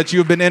member that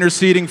you've been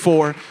interceding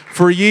for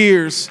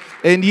years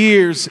and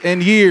years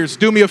and years.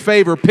 Do me a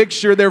favor,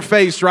 picture their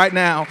face right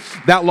now.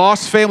 That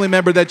lost family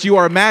member that you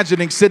are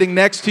imagining sitting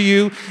next to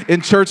you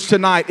in church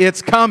tonight.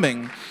 It's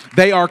coming.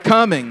 They are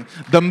coming.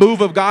 The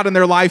move of God in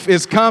their life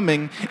is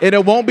coming. And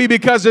it won't be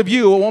because of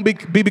you. It won't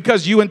be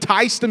because you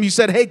enticed them. You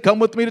said, hey, come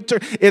with me to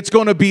church. It's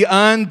going to be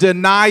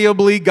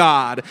undeniably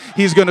God.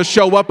 He's going to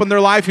show up in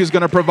their life. He's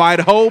going to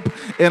provide hope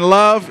and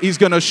love. He's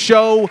going to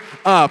show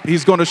up.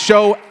 He's going to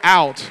show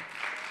out.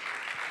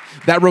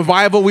 That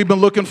revival we've been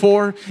looking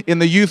for in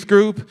the youth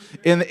group,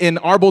 in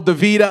Arbol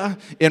Davida,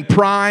 in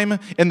Prime,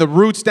 in the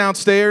Roots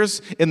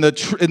downstairs, in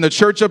the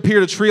church up here,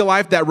 the Tree of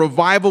Life, that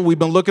revival we've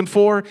been looking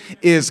for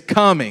is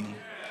coming.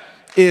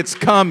 It's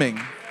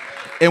coming.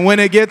 And when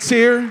it gets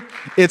here,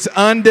 it's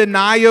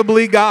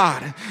undeniably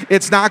God.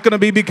 It's not going to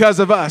be because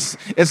of us.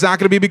 It's not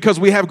going to be because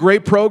we have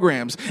great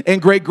programs and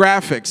great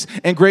graphics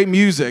and great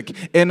music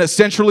and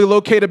centrally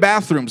located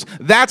bathrooms.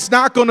 That's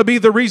not going to be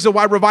the reason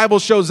why revival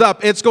shows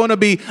up. It's going to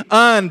be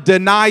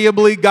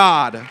undeniably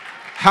God.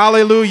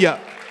 Hallelujah.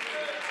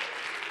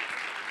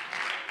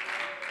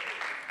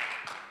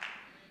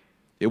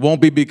 It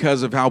won't be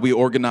because of how we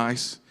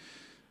organize.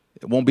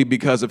 It won't be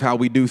because of how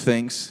we do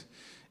things.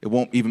 It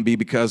won't even be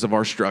because of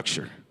our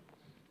structure.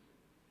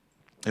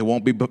 It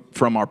won't be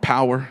from our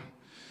power.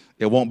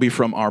 It won't be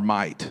from our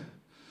might.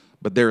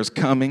 But there is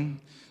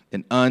coming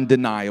an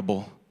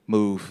undeniable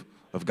move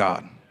of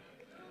God.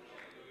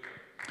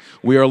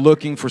 We are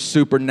looking for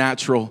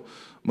supernatural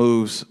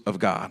moves of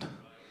God.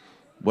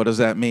 What does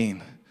that mean?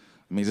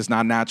 It means it's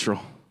not natural.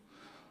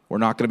 We're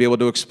not going to be able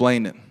to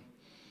explain it.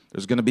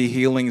 There's going to be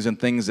healings and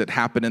things that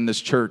happen in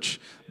this church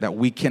that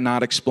we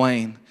cannot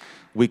explain.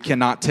 We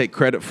cannot take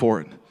credit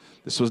for it.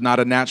 This was not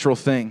a natural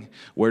thing.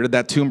 Where did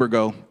that tumor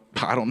go?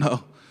 I don't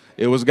know.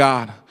 It was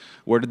God.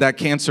 Where did that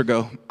cancer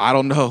go? I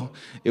don't know.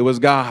 It was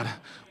God.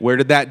 Where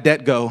did that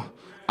debt go?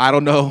 I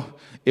don't know.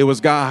 It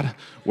was God.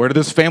 Where did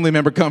this family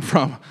member come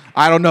from?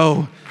 I don't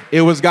know.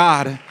 It was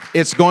God.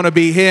 It's going to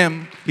be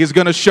Him. He's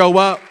going to show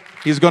up.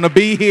 He's going to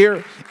be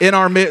here in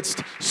our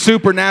midst.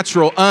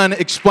 Supernatural,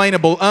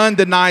 unexplainable,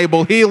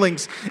 undeniable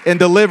healings and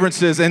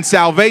deliverances and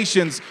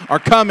salvations are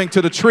coming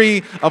to the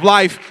Tree of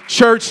Life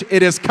Church.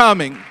 It is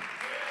coming.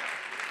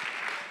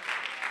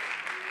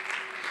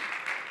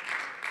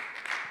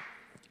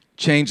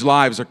 Changed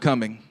lives are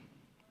coming.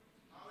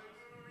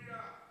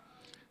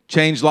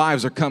 Changed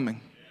lives are coming.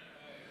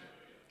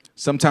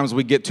 Sometimes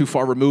we get too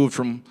far removed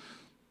from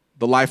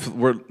the life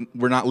we're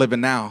not living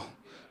now.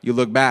 You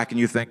look back and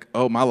you think,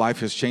 oh, my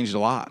life has changed a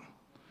lot.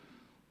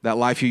 That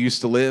life you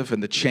used to live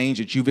and the change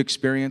that you've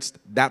experienced,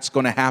 that's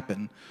going to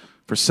happen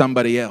for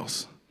somebody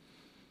else.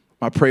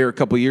 My prayer a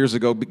couple years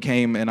ago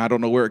became, and I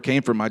don't know where it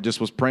came from, I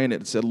just was praying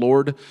it. It said,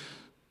 Lord,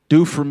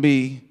 do for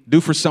me, do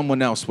for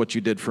someone else what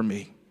you did for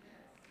me.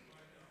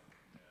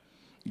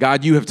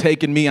 God, you have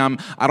taken me. I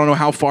don't know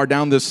how far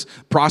down this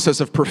process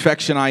of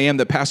perfection I am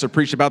that Pastor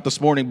preached about this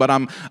morning, but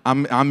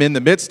I'm in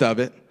the midst of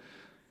it.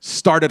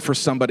 Start it for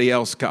somebody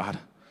else, God.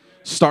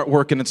 Start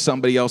working in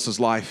somebody else's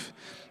life.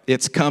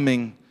 It's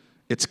coming.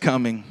 It's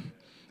coming.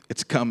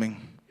 It's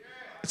coming.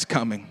 It's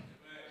coming.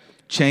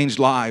 Changed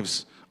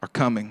lives are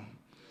coming.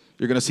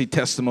 You're going to see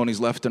testimonies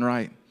left and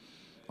right.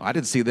 I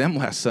didn't see them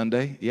last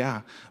Sunday.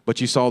 Yeah, but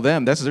you saw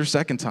them. That's their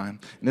second time,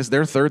 and it's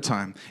their third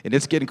time, and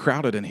it's getting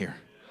crowded in here.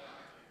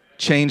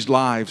 Changed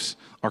lives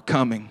are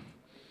coming.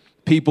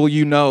 People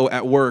you know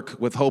at work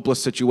with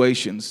hopeless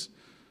situations,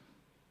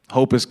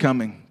 hope is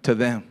coming to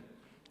them.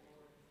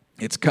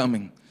 It's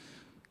coming.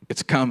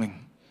 It's coming.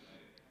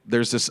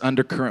 There's this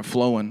undercurrent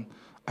flowing.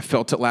 I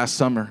felt it last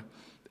summer.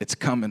 It's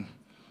coming.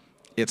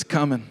 It's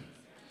coming.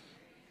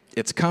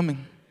 It's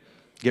coming.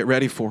 Get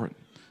ready for it.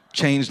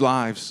 Changed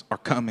lives are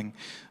coming.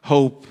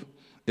 Hope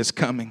is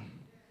coming.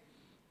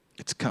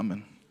 It's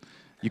coming.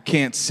 You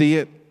can't see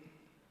it.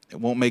 It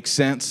won't make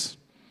sense,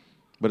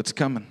 but it's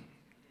coming.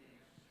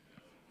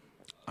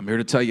 I'm here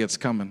to tell you it's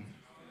coming.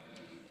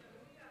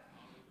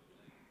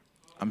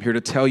 I'm here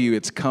to tell you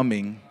it's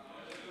coming.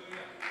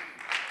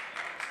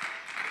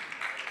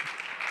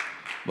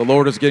 The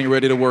Lord is getting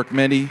ready to work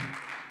many,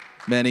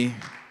 many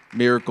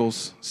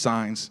miracles,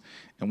 signs,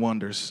 and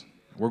wonders.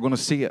 We're going to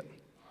see it.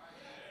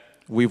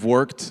 We've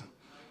worked.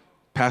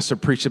 Pastor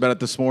preached about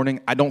it this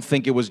morning. I don't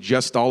think it was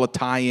just all a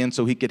tie-in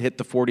so he could hit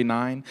the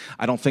 49.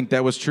 I don't think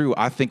that was true.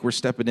 I think we're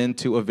stepping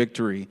into a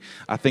victory.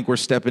 I think we're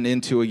stepping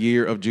into a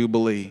year of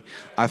Jubilee.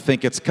 I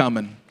think it's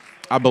coming.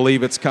 I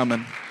believe it's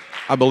coming.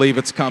 I believe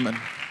it's coming.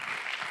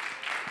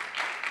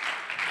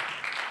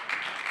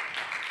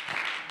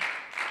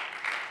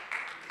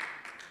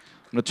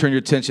 I'm going to turn your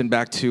attention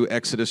back to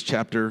Exodus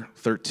chapter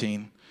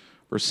 13,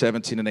 verse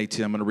 17 and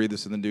 18. I'm going to read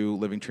this in the New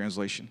Living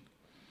Translation.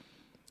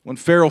 When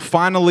Pharaoh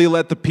finally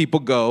let the people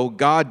go,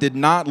 God did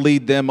not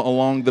lead them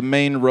along the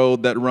main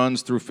road that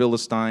runs through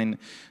Philistine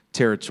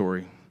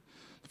territory.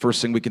 The first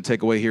thing we can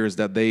take away here is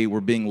that they were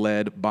being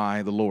led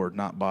by the Lord,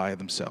 not by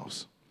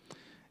themselves,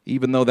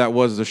 even though that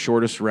was the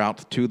shortest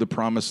route to the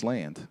promised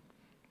land.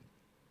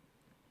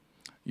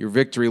 Your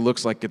victory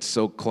looks like it's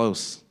so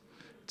close.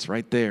 It's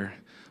right there.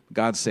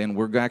 God's saying,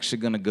 we're actually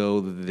going to go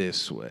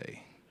this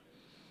way.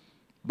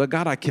 But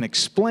God, I can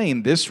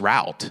explain this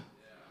route.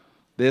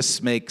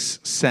 This makes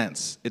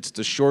sense. It's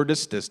the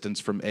shortest distance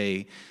from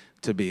A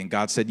to B. And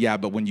God said, yeah,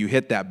 but when you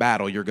hit that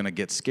battle, you're going to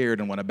get scared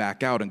and want to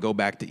back out and go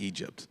back to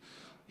Egypt.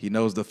 He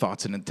knows the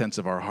thoughts and intents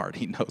of our heart.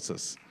 He knows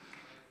us.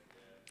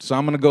 So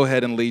I'm going to go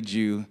ahead and lead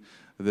you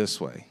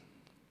this way.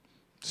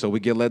 So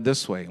we get led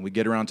this way, and we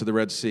get around to the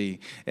Red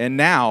Sea. And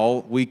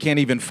now we can't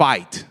even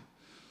fight.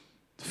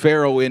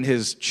 Pharaoh and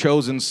his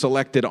chosen,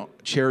 selected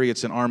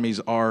chariots and armies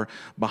are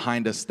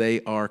behind us.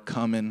 They are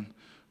coming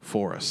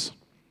for us.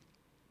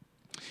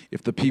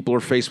 If the people are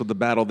faced with the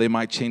battle, they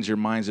might change their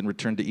minds and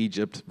return to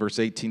Egypt. Verse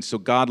 18, so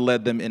God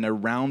led them in a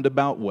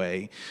roundabout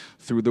way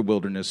through the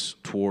wilderness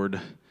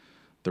toward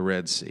the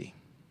Red Sea.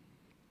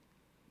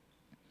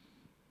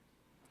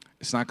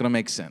 It's not going to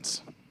make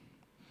sense.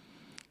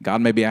 God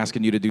may be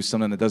asking you to do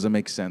something that doesn't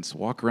make sense.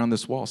 Walk around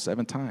this wall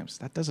 7 times.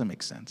 That doesn't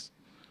make sense.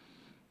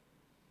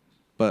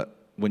 But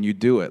when you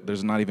do it,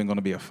 there's not even going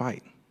to be a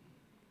fight.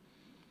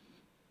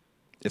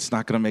 It's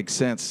not going to make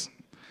sense.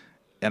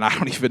 And I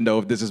don't even know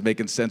if this is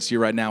making sense to you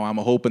right now. I'm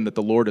hoping that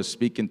the Lord is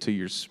speaking to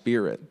your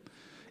spirit.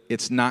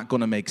 It's not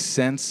going to make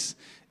sense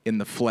in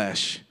the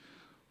flesh.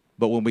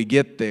 But when we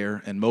get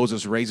there and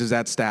Moses raises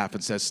that staff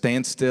and says,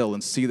 stand still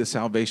and see the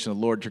salvation of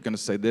the Lord, you're going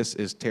to say, this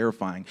is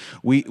terrifying.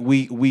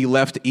 We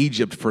left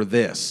Egypt for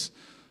this.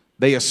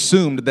 They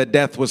assumed that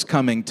death was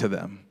coming to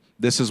them.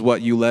 This is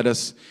what you led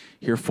us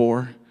here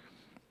for.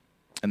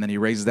 And then he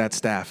raises that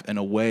staff, and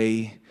a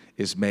way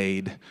is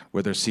made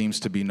where there seems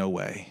to be no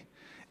way.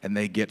 And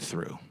they get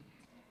through.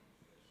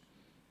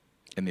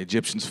 And the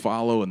Egyptians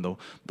follow, and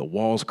the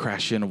walls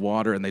crash into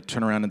water, and they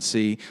turn around and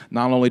see,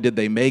 not only did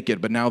they make it,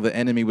 but now the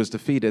enemy was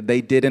defeated.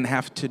 They didn't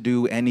have to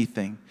do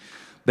anything.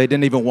 They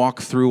didn't even walk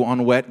through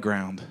on wet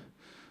ground.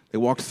 They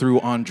walked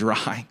through on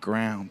dry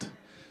ground.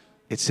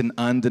 It's an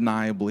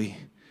undeniably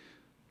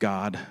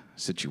God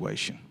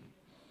situation.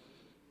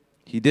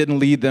 He didn't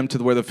lead them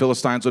to where the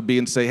Philistines would be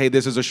and say, hey,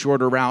 this is a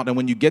shorter route, and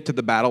when you get to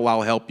the battle,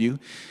 I'll help you.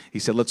 He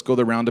said, let's go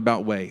the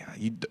roundabout way.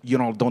 You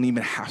don't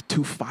even have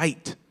to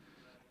fight.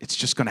 It's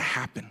just going to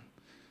happen.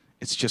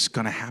 It's just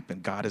going to happen.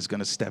 God is going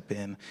to step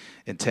in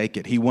and take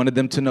it. He wanted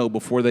them to know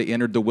before they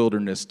entered the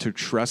wilderness to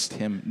trust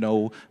him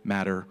no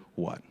matter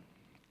what.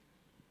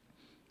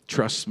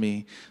 Trust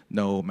me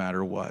no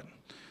matter what.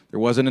 There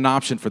wasn't an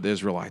option for the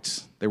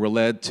Israelites. They were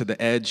led to the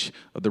edge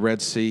of the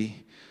Red Sea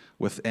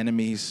with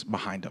enemies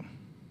behind them.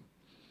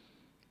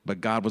 But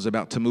God was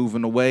about to move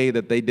in a way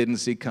that they didn't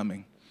see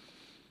coming.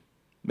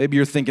 Maybe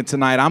you're thinking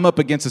tonight, I'm up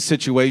against a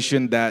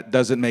situation that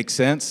doesn't make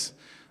sense.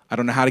 I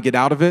don't know how to get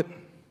out of it.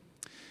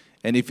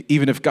 And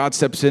even if God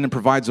steps in and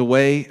provides a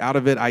way out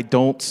of it, I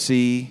don't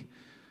see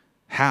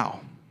how.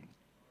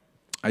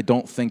 I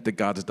don't think that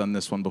God has done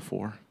this one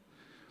before.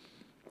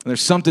 And there's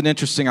something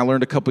interesting I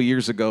learned a couple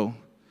years ago,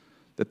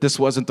 that this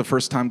wasn't the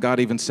first time God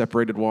even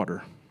separated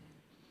water.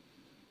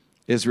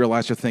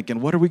 Israelites are thinking,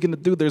 what are we going to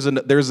do?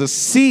 There's a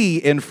sea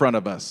in front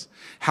of us.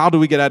 How do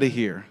we get out of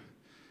here?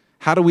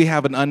 How do we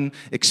have an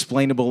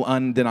unexplainable,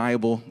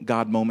 undeniable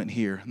God moment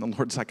here? And the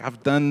Lord's like,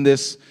 I've done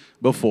this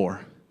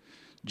before.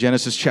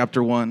 Genesis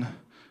chapter 1,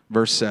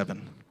 verse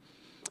 7.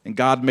 And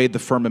God made the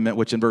firmament,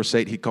 which in verse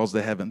 8 he calls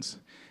the heavens.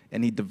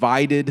 And he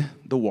divided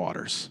the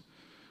waters,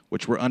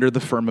 which were under the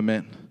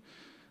firmament,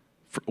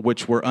 from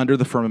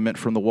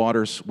the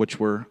waters which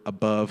were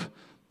above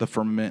the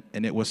firmament,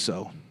 and it was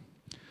so.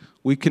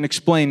 We can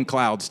explain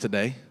clouds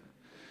today.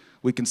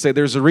 We can say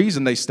there's a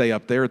reason they stay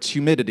up there. It's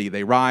humidity.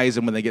 They rise,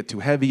 and when they get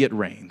too heavy, it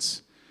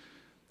rains.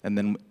 And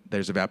then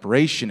there's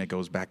evaporation. It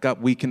goes back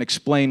up. We can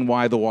explain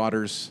why the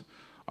waters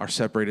are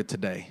separated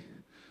today.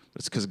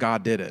 It's because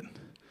God did it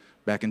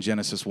back in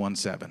Genesis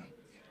 1:7.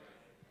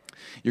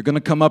 You're going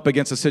to come up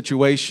against a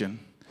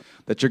situation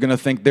that you're going to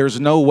think there's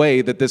no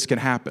way that this can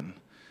happen.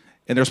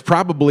 And there's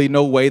probably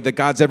no way that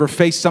God's ever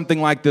faced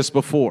something like this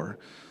before.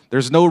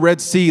 There's no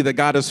Red Sea that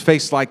God has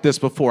faced like this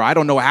before. I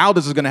don't know how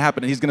this is going to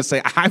happen. And he's going to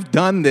say, I've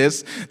done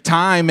this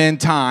time and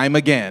time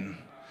again.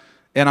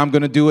 And I'm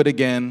going to do it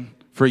again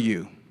for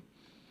you.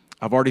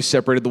 I've already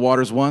separated the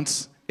waters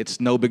once. It's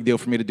no big deal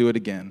for me to do it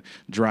again.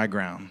 Dry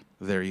ground.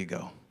 There you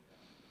go.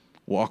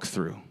 Walk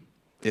through.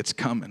 It's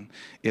coming.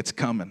 It's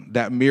coming.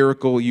 That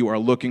miracle you are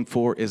looking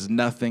for is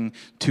nothing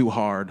too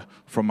hard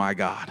for my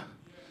God.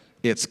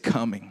 It's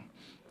coming.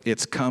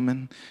 It's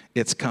coming.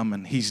 It's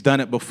coming. He's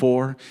done it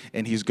before,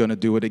 and he's going to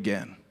do it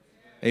again.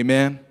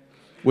 Amen.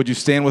 Would you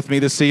stand with me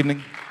this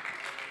evening?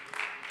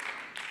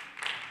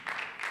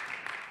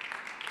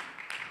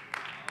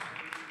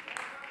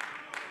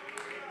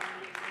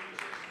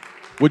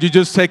 Would you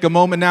just take a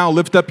moment now,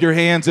 lift up your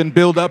hands, and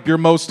build up your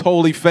most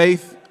holy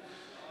faith?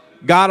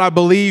 God, I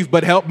believe,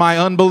 but help my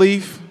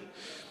unbelief.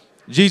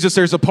 Jesus,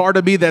 there's a part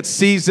of me that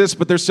sees this,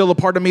 but there's still a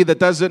part of me that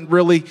doesn't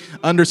really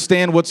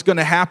understand what's going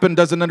to happen,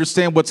 doesn't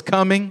understand what's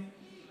coming.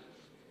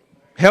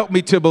 Help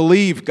me to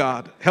believe,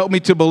 God. Help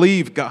me to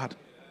believe, God.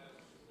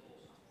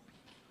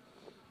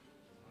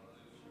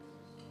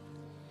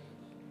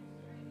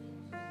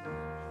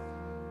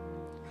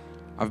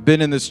 I've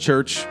been in this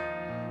church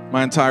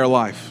my entire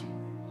life.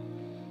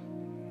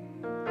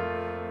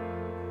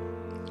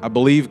 I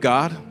believe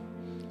God.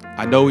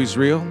 I know he's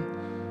real.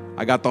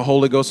 I got the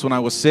Holy Ghost when I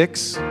was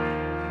 6.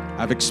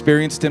 I've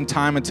experienced him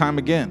time and time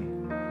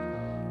again.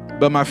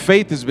 But my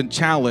faith has been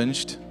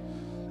challenged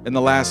in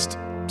the last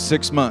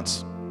 6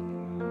 months.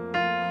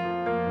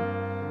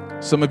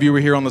 Some of you were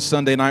here on the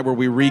Sunday night where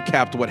we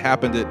recapped what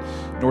happened at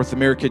North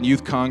American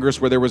Youth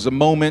Congress, where there was a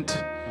moment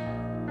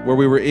where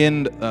we were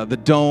in the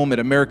Dome at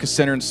America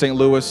Center in St.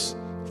 Louis.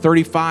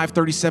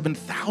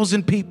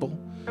 37,000 people.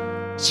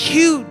 It's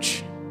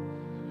huge.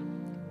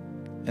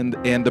 And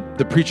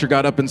the preacher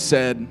got up and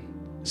said,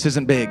 this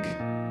isn't big.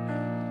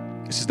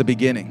 This is the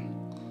beginning.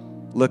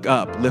 Look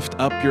up, lift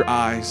up your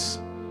eyes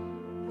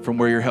from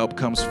where your help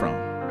comes from.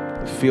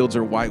 The fields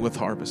are white with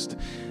harvest.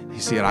 He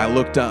said, I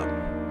looked up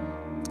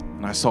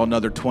and I saw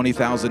another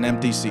 20,000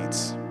 empty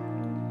seats.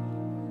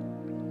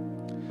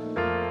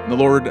 And the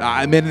Lord,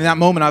 in that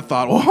moment, I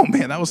thought, oh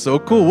man, that was so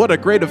cool. What a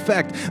great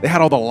effect. They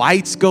had all the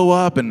lights go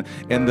up and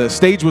the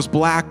stage was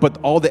black, but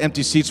all the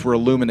empty seats were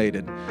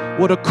illuminated.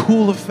 What a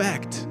cool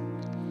effect.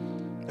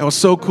 That was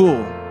so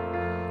cool.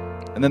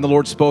 And then the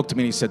Lord spoke to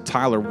me and he said,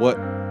 Tyler,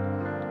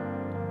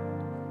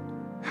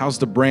 how's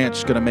the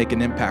branch going to make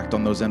an impact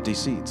on those empty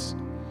seats?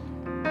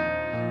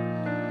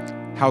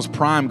 How's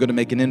Prime going to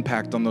make an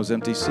impact on those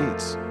empty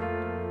seats?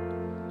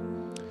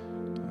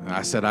 And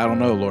I said, I don't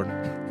know, Lord.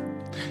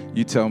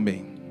 You tell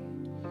me.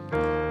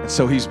 And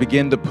so he's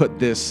begun to put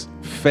this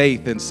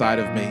faith inside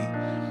of me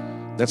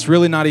that's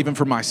really not even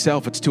for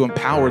myself. It's to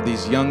empower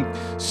these young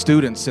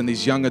students and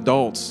these young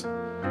adults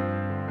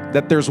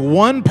that there's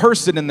one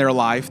person in their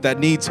life that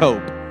needs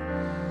hope.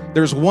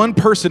 There's one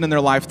person in their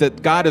life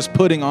that God is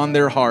putting on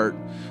their heart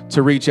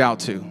to reach out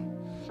to.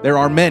 There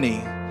are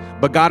many,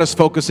 but God is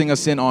focusing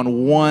us in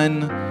on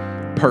one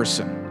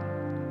person.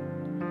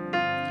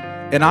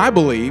 And I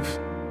believe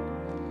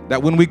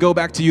that when we go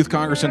back to Youth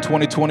Congress in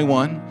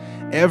 2021,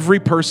 every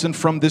person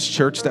from this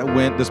church that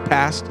went this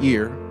past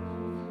year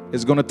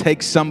is going to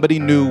take somebody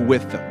new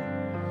with them.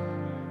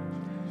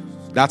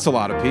 That's a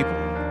lot of people.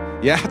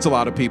 Yeah, it's a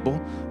lot of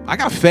people. I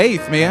got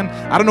faith, man.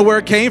 I don't know where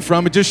it came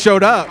from. It just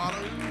showed up.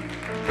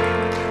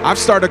 I've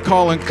started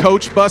calling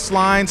coach bus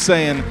lines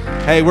saying,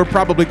 hey, we're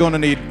probably going to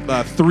need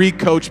 3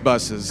 coach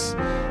buses.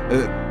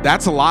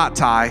 That's a lot,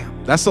 Ty.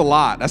 That's a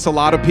lot. That's a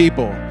lot of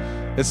people.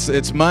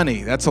 It's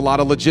money. That's a lot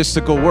of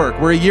logistical work.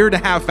 We're a year and a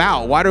half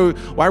out. Why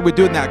are we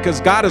doing that?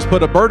 Because God has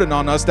put a burden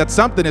on us that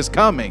something is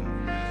coming.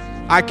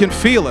 I can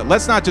feel it.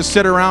 Let's not just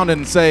sit around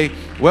and say,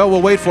 well,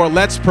 we'll wait for it.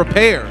 Let's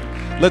prepare.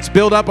 Let's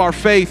build up our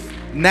faith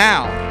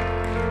now.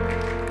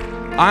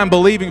 I'm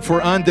believing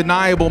for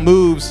undeniable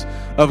moves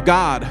of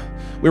God.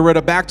 We were at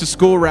a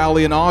back-to-school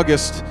rally in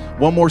August.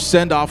 One more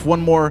send-off, one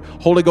more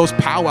Holy Ghost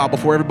powwow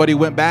before everybody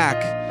went back.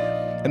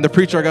 And the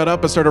preacher got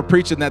up and started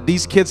preaching that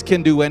these kids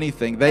can do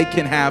anything. They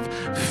can have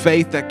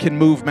faith that can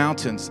move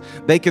mountains.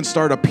 They can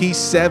start a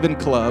P7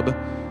 club,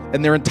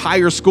 and their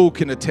entire school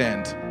can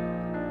attend.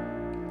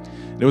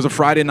 It was a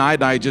Friday night,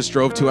 and I just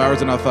drove 2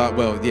 hours, and I thought,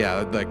 well, yeah,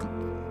 like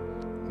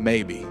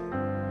Maybe.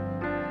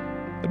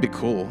 That'd be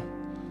cool.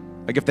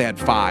 Like if they had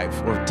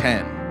 5 or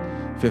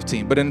 10,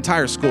 15. But an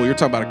entire school, you're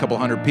talking about a couple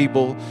hundred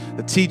people.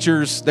 The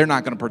teachers, they're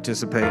not going to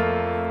participate.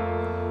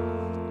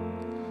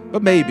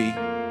 But maybe.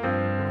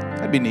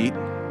 That'd be neat.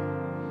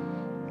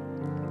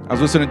 I was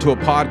listening to a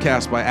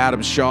podcast by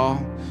Adam Shaw.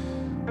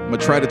 I'm going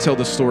to try to tell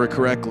the story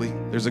correctly.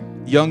 There's a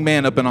young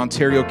man up in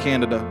Ontario,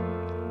 Canada,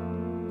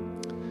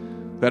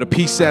 who had a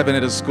P7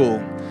 at his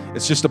school.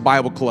 It's just a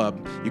Bible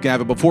club. You can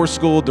have it before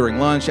school, during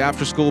lunch,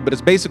 after school, but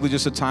it's basically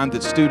just a time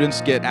that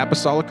students get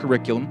apostolic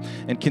curriculum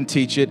and can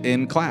teach it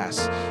in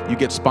class. You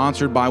get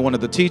sponsored by one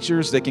of the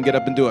teachers. They can get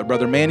up and do it.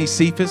 Brother Manny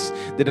Cephas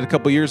did it a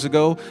couple years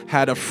ago,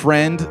 had a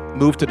friend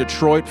move to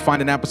Detroit,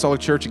 find an apostolic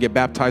church, and get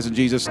baptized in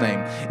Jesus' name.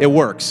 It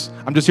works.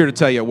 I'm just here to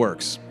tell you it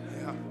works.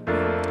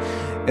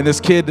 And this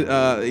kid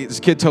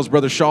tells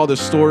Brother Shaw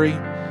this story.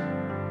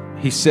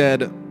 He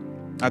said,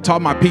 I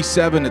taught my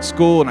P7 at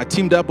school, and I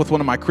teamed up with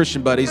one of my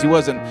Christian buddies. He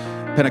wasn't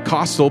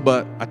Pentecostal,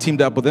 but I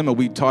teamed up with him, and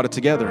we taught it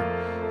together.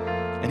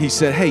 And he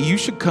said, hey, you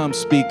should come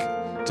speak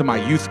to my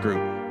youth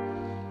group,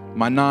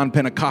 my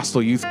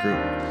non-Pentecostal youth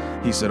group.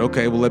 He said,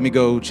 okay, well, let me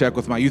go check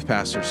with my youth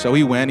pastor. So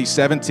he went. He's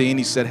 17.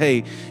 He said,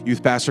 hey,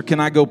 youth pastor,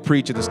 can I go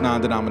preach at this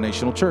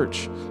non-denominational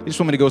church? He just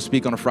want me to go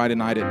speak on a Friday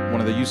night at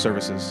one of the youth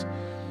services.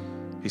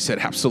 He said,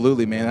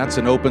 absolutely, man. That's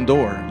an open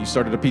door. You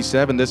started a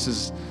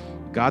P7.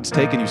 God's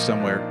taking you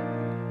somewhere.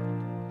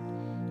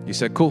 He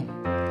said, cool.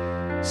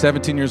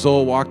 17 years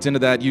old, walked into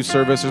that youth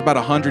service. There's about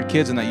 100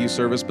 kids in that youth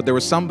service, but there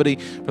was somebody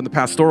from the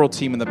pastoral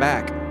team in the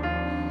back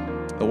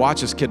to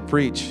watch this kid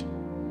preach.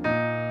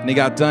 And he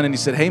got done and he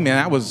said, hey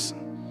man, it was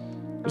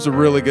a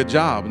really good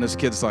job. And this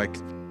kid's like,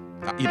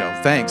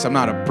 thanks. I'm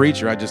not a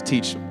preacher. I just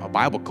teach a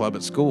Bible club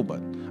at school,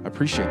 but I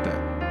appreciate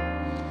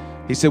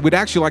that. He said, we'd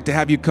actually like to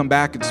have you come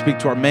back and speak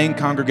to our main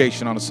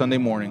congregation on a Sunday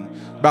morning,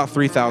 about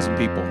 3,000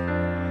 people.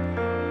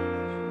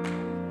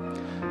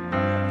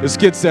 This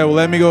kid said, well,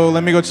 let me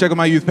go check with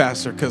my youth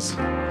pastor, because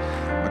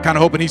I'm kind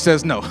of hoping he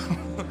says no.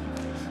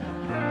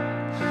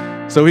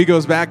 So he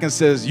goes back and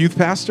says, youth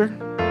pastor,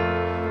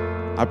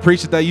 I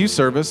preached at that youth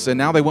service, and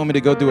now they want me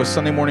to go do a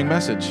Sunday morning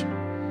message.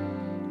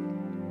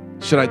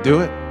 Should I do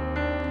it?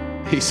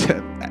 He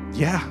said,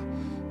 yeah,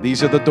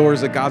 these are the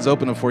doors that God's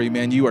opening for you,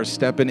 man. You are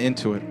stepping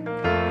into it.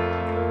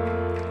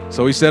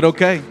 So he said,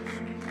 okay.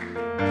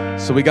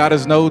 So he got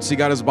his notes, he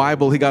got his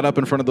Bible, he got up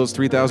in front of those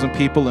 3,000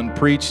 people and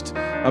preached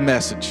a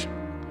message.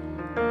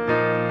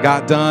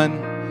 Got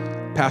done.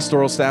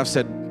 Pastoral staff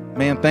said,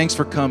 man, thanks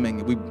for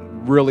coming. We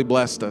really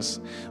blessed us.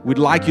 We'd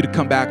like you to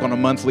come back on a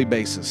monthly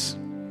basis.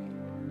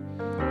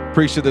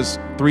 Preach to this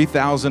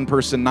 3,000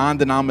 person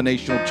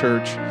non-denominational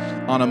church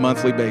on a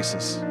monthly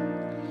basis.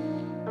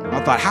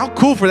 I thought, how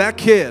cool for that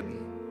kid.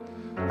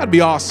 That'd be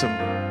awesome.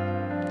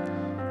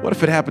 What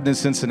if it happened in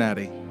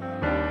Cincinnati?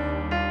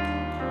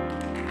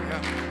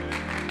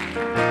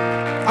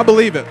 I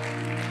believe it.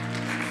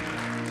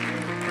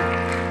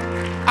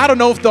 I don't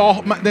know if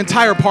the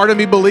entire part of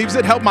me believes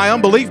it. Help my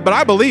unbelief, but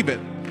I believe it.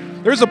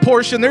 There's a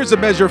portion, there's a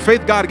measure of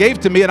faith God gave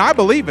to me, and I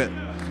believe it.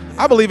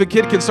 I believe a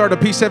kid can start a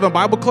P7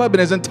 Bible club and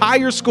his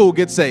entire school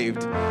gets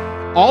saved.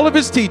 All of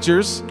his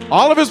teachers,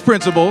 all of his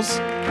principals,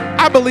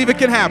 I believe it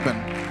can happen.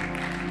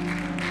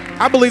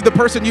 I believe the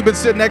person you've been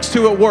sitting next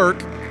to at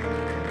work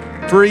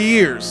for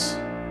years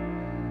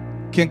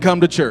can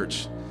come to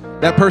church.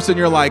 That person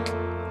you're like,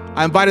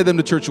 I invited them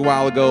to church a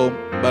while ago,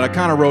 but I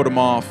kind of wrote them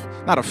off.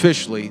 Not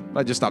officially,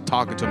 but I just stopped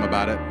talking to them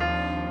about it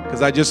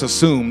because I just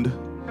assumed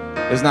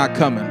it's not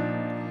coming.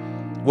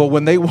 Well,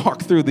 when they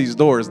walk through these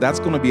doors, that's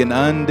going to be an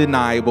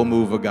undeniable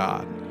move of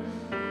God.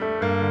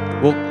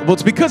 Well,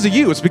 it's because of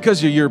you. It's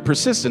because of your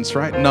persistence,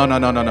 right? No.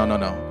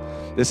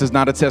 This is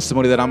not a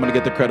testimony that I'm going to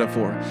get the credit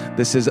for.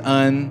 This is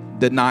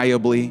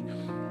undeniably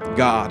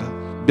God.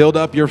 Build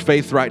up your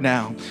faith right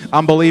now.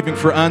 I'm believing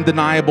for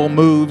undeniable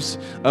moves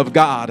of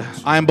God.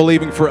 I'm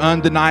believing for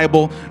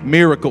undeniable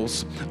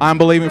miracles. I'm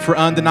believing for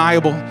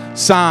undeniable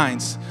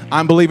signs.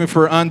 I'm believing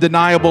for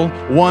undeniable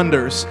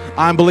wonders.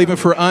 I'm believing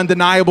for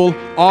undeniable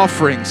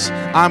offerings.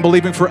 I'm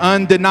believing for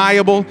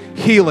undeniable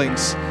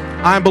healings.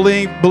 I'm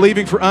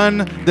believing for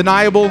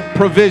undeniable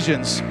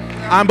provisions.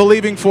 I'm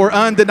believing for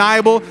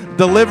undeniable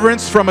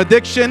deliverance from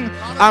addiction.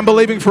 I'm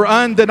believing for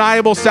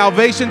undeniable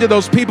salvation to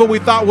those people we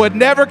thought would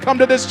never come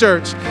to this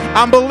church.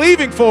 I'm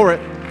believing for it.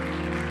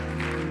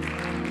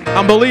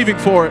 I'm believing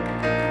for it.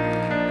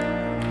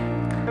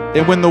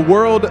 And when the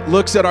world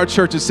looks at our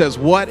church and says,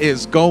 what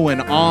is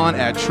going on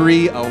at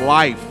Tree of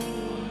Life?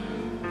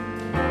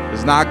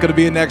 There's not going to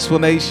be an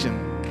explanation.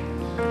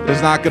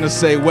 There's not going to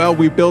say, well,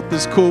 we built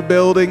this cool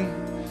building.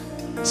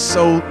 It's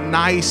so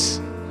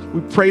nice. We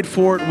prayed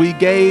for it. We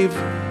gave.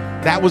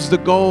 That was the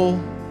goal.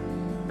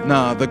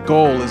 No, the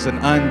goal is an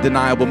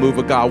undeniable move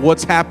of God.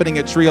 What's happening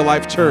at Tree of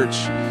Life Church?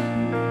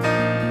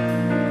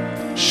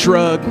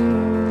 Shrug.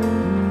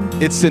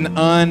 It's an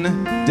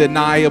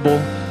undeniable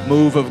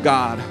move of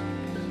God.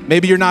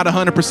 Maybe you're not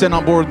 100%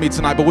 on board with me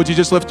tonight, but would you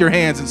just lift your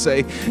hands and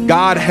say,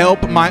 God,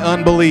 help my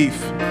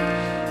unbelief.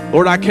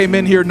 Lord, I came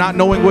in here not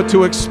knowing what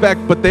to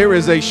expect, but there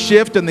is a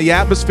shift in the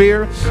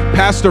atmosphere.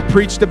 Pastor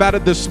preached about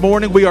it this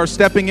morning. We are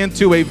stepping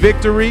into a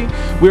victory.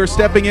 We are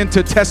stepping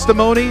into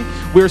testimony.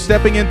 We are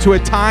stepping into a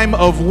time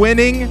of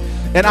winning,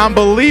 and I'm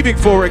believing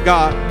for it,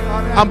 God.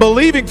 I'm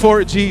believing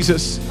for it,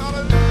 Jesus.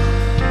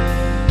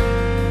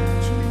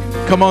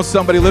 Come on,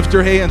 somebody, lift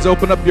your hands,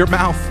 open up your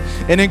mouth,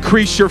 and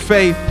increase your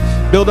faith.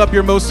 Build up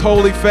your most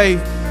holy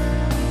faith.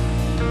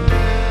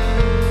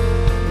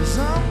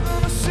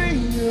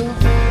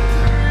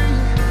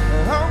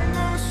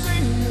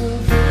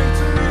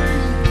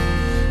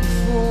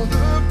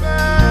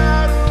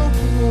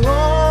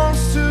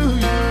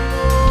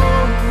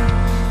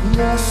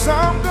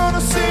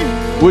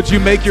 Would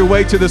you make your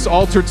way to this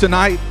altar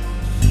tonight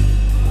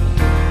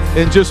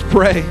and just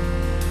pray,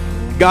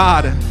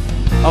 God,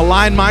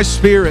 align my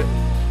spirit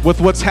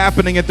with what's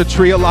happening at the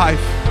Tree of Life.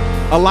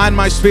 Align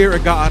my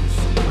spirit, God,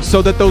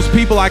 so that those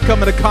people I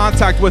come into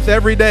contact with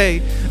every day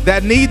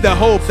that need the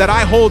hope that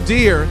I hold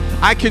dear,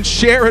 I can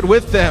share it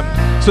with them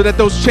so that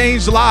those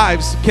changed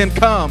lives can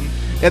come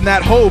and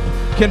that hope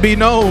can be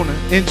known.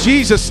 In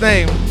Jesus'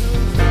 name.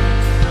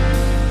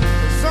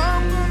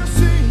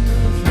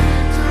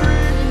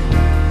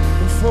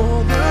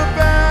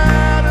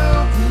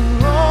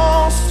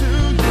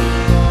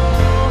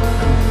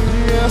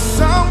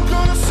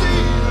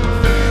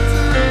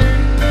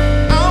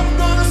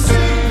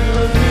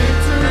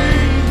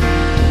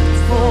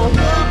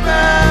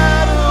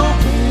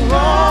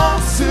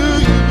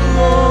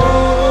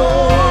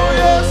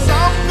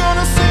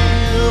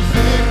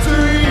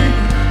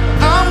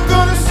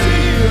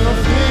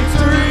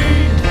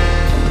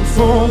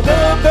 For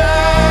the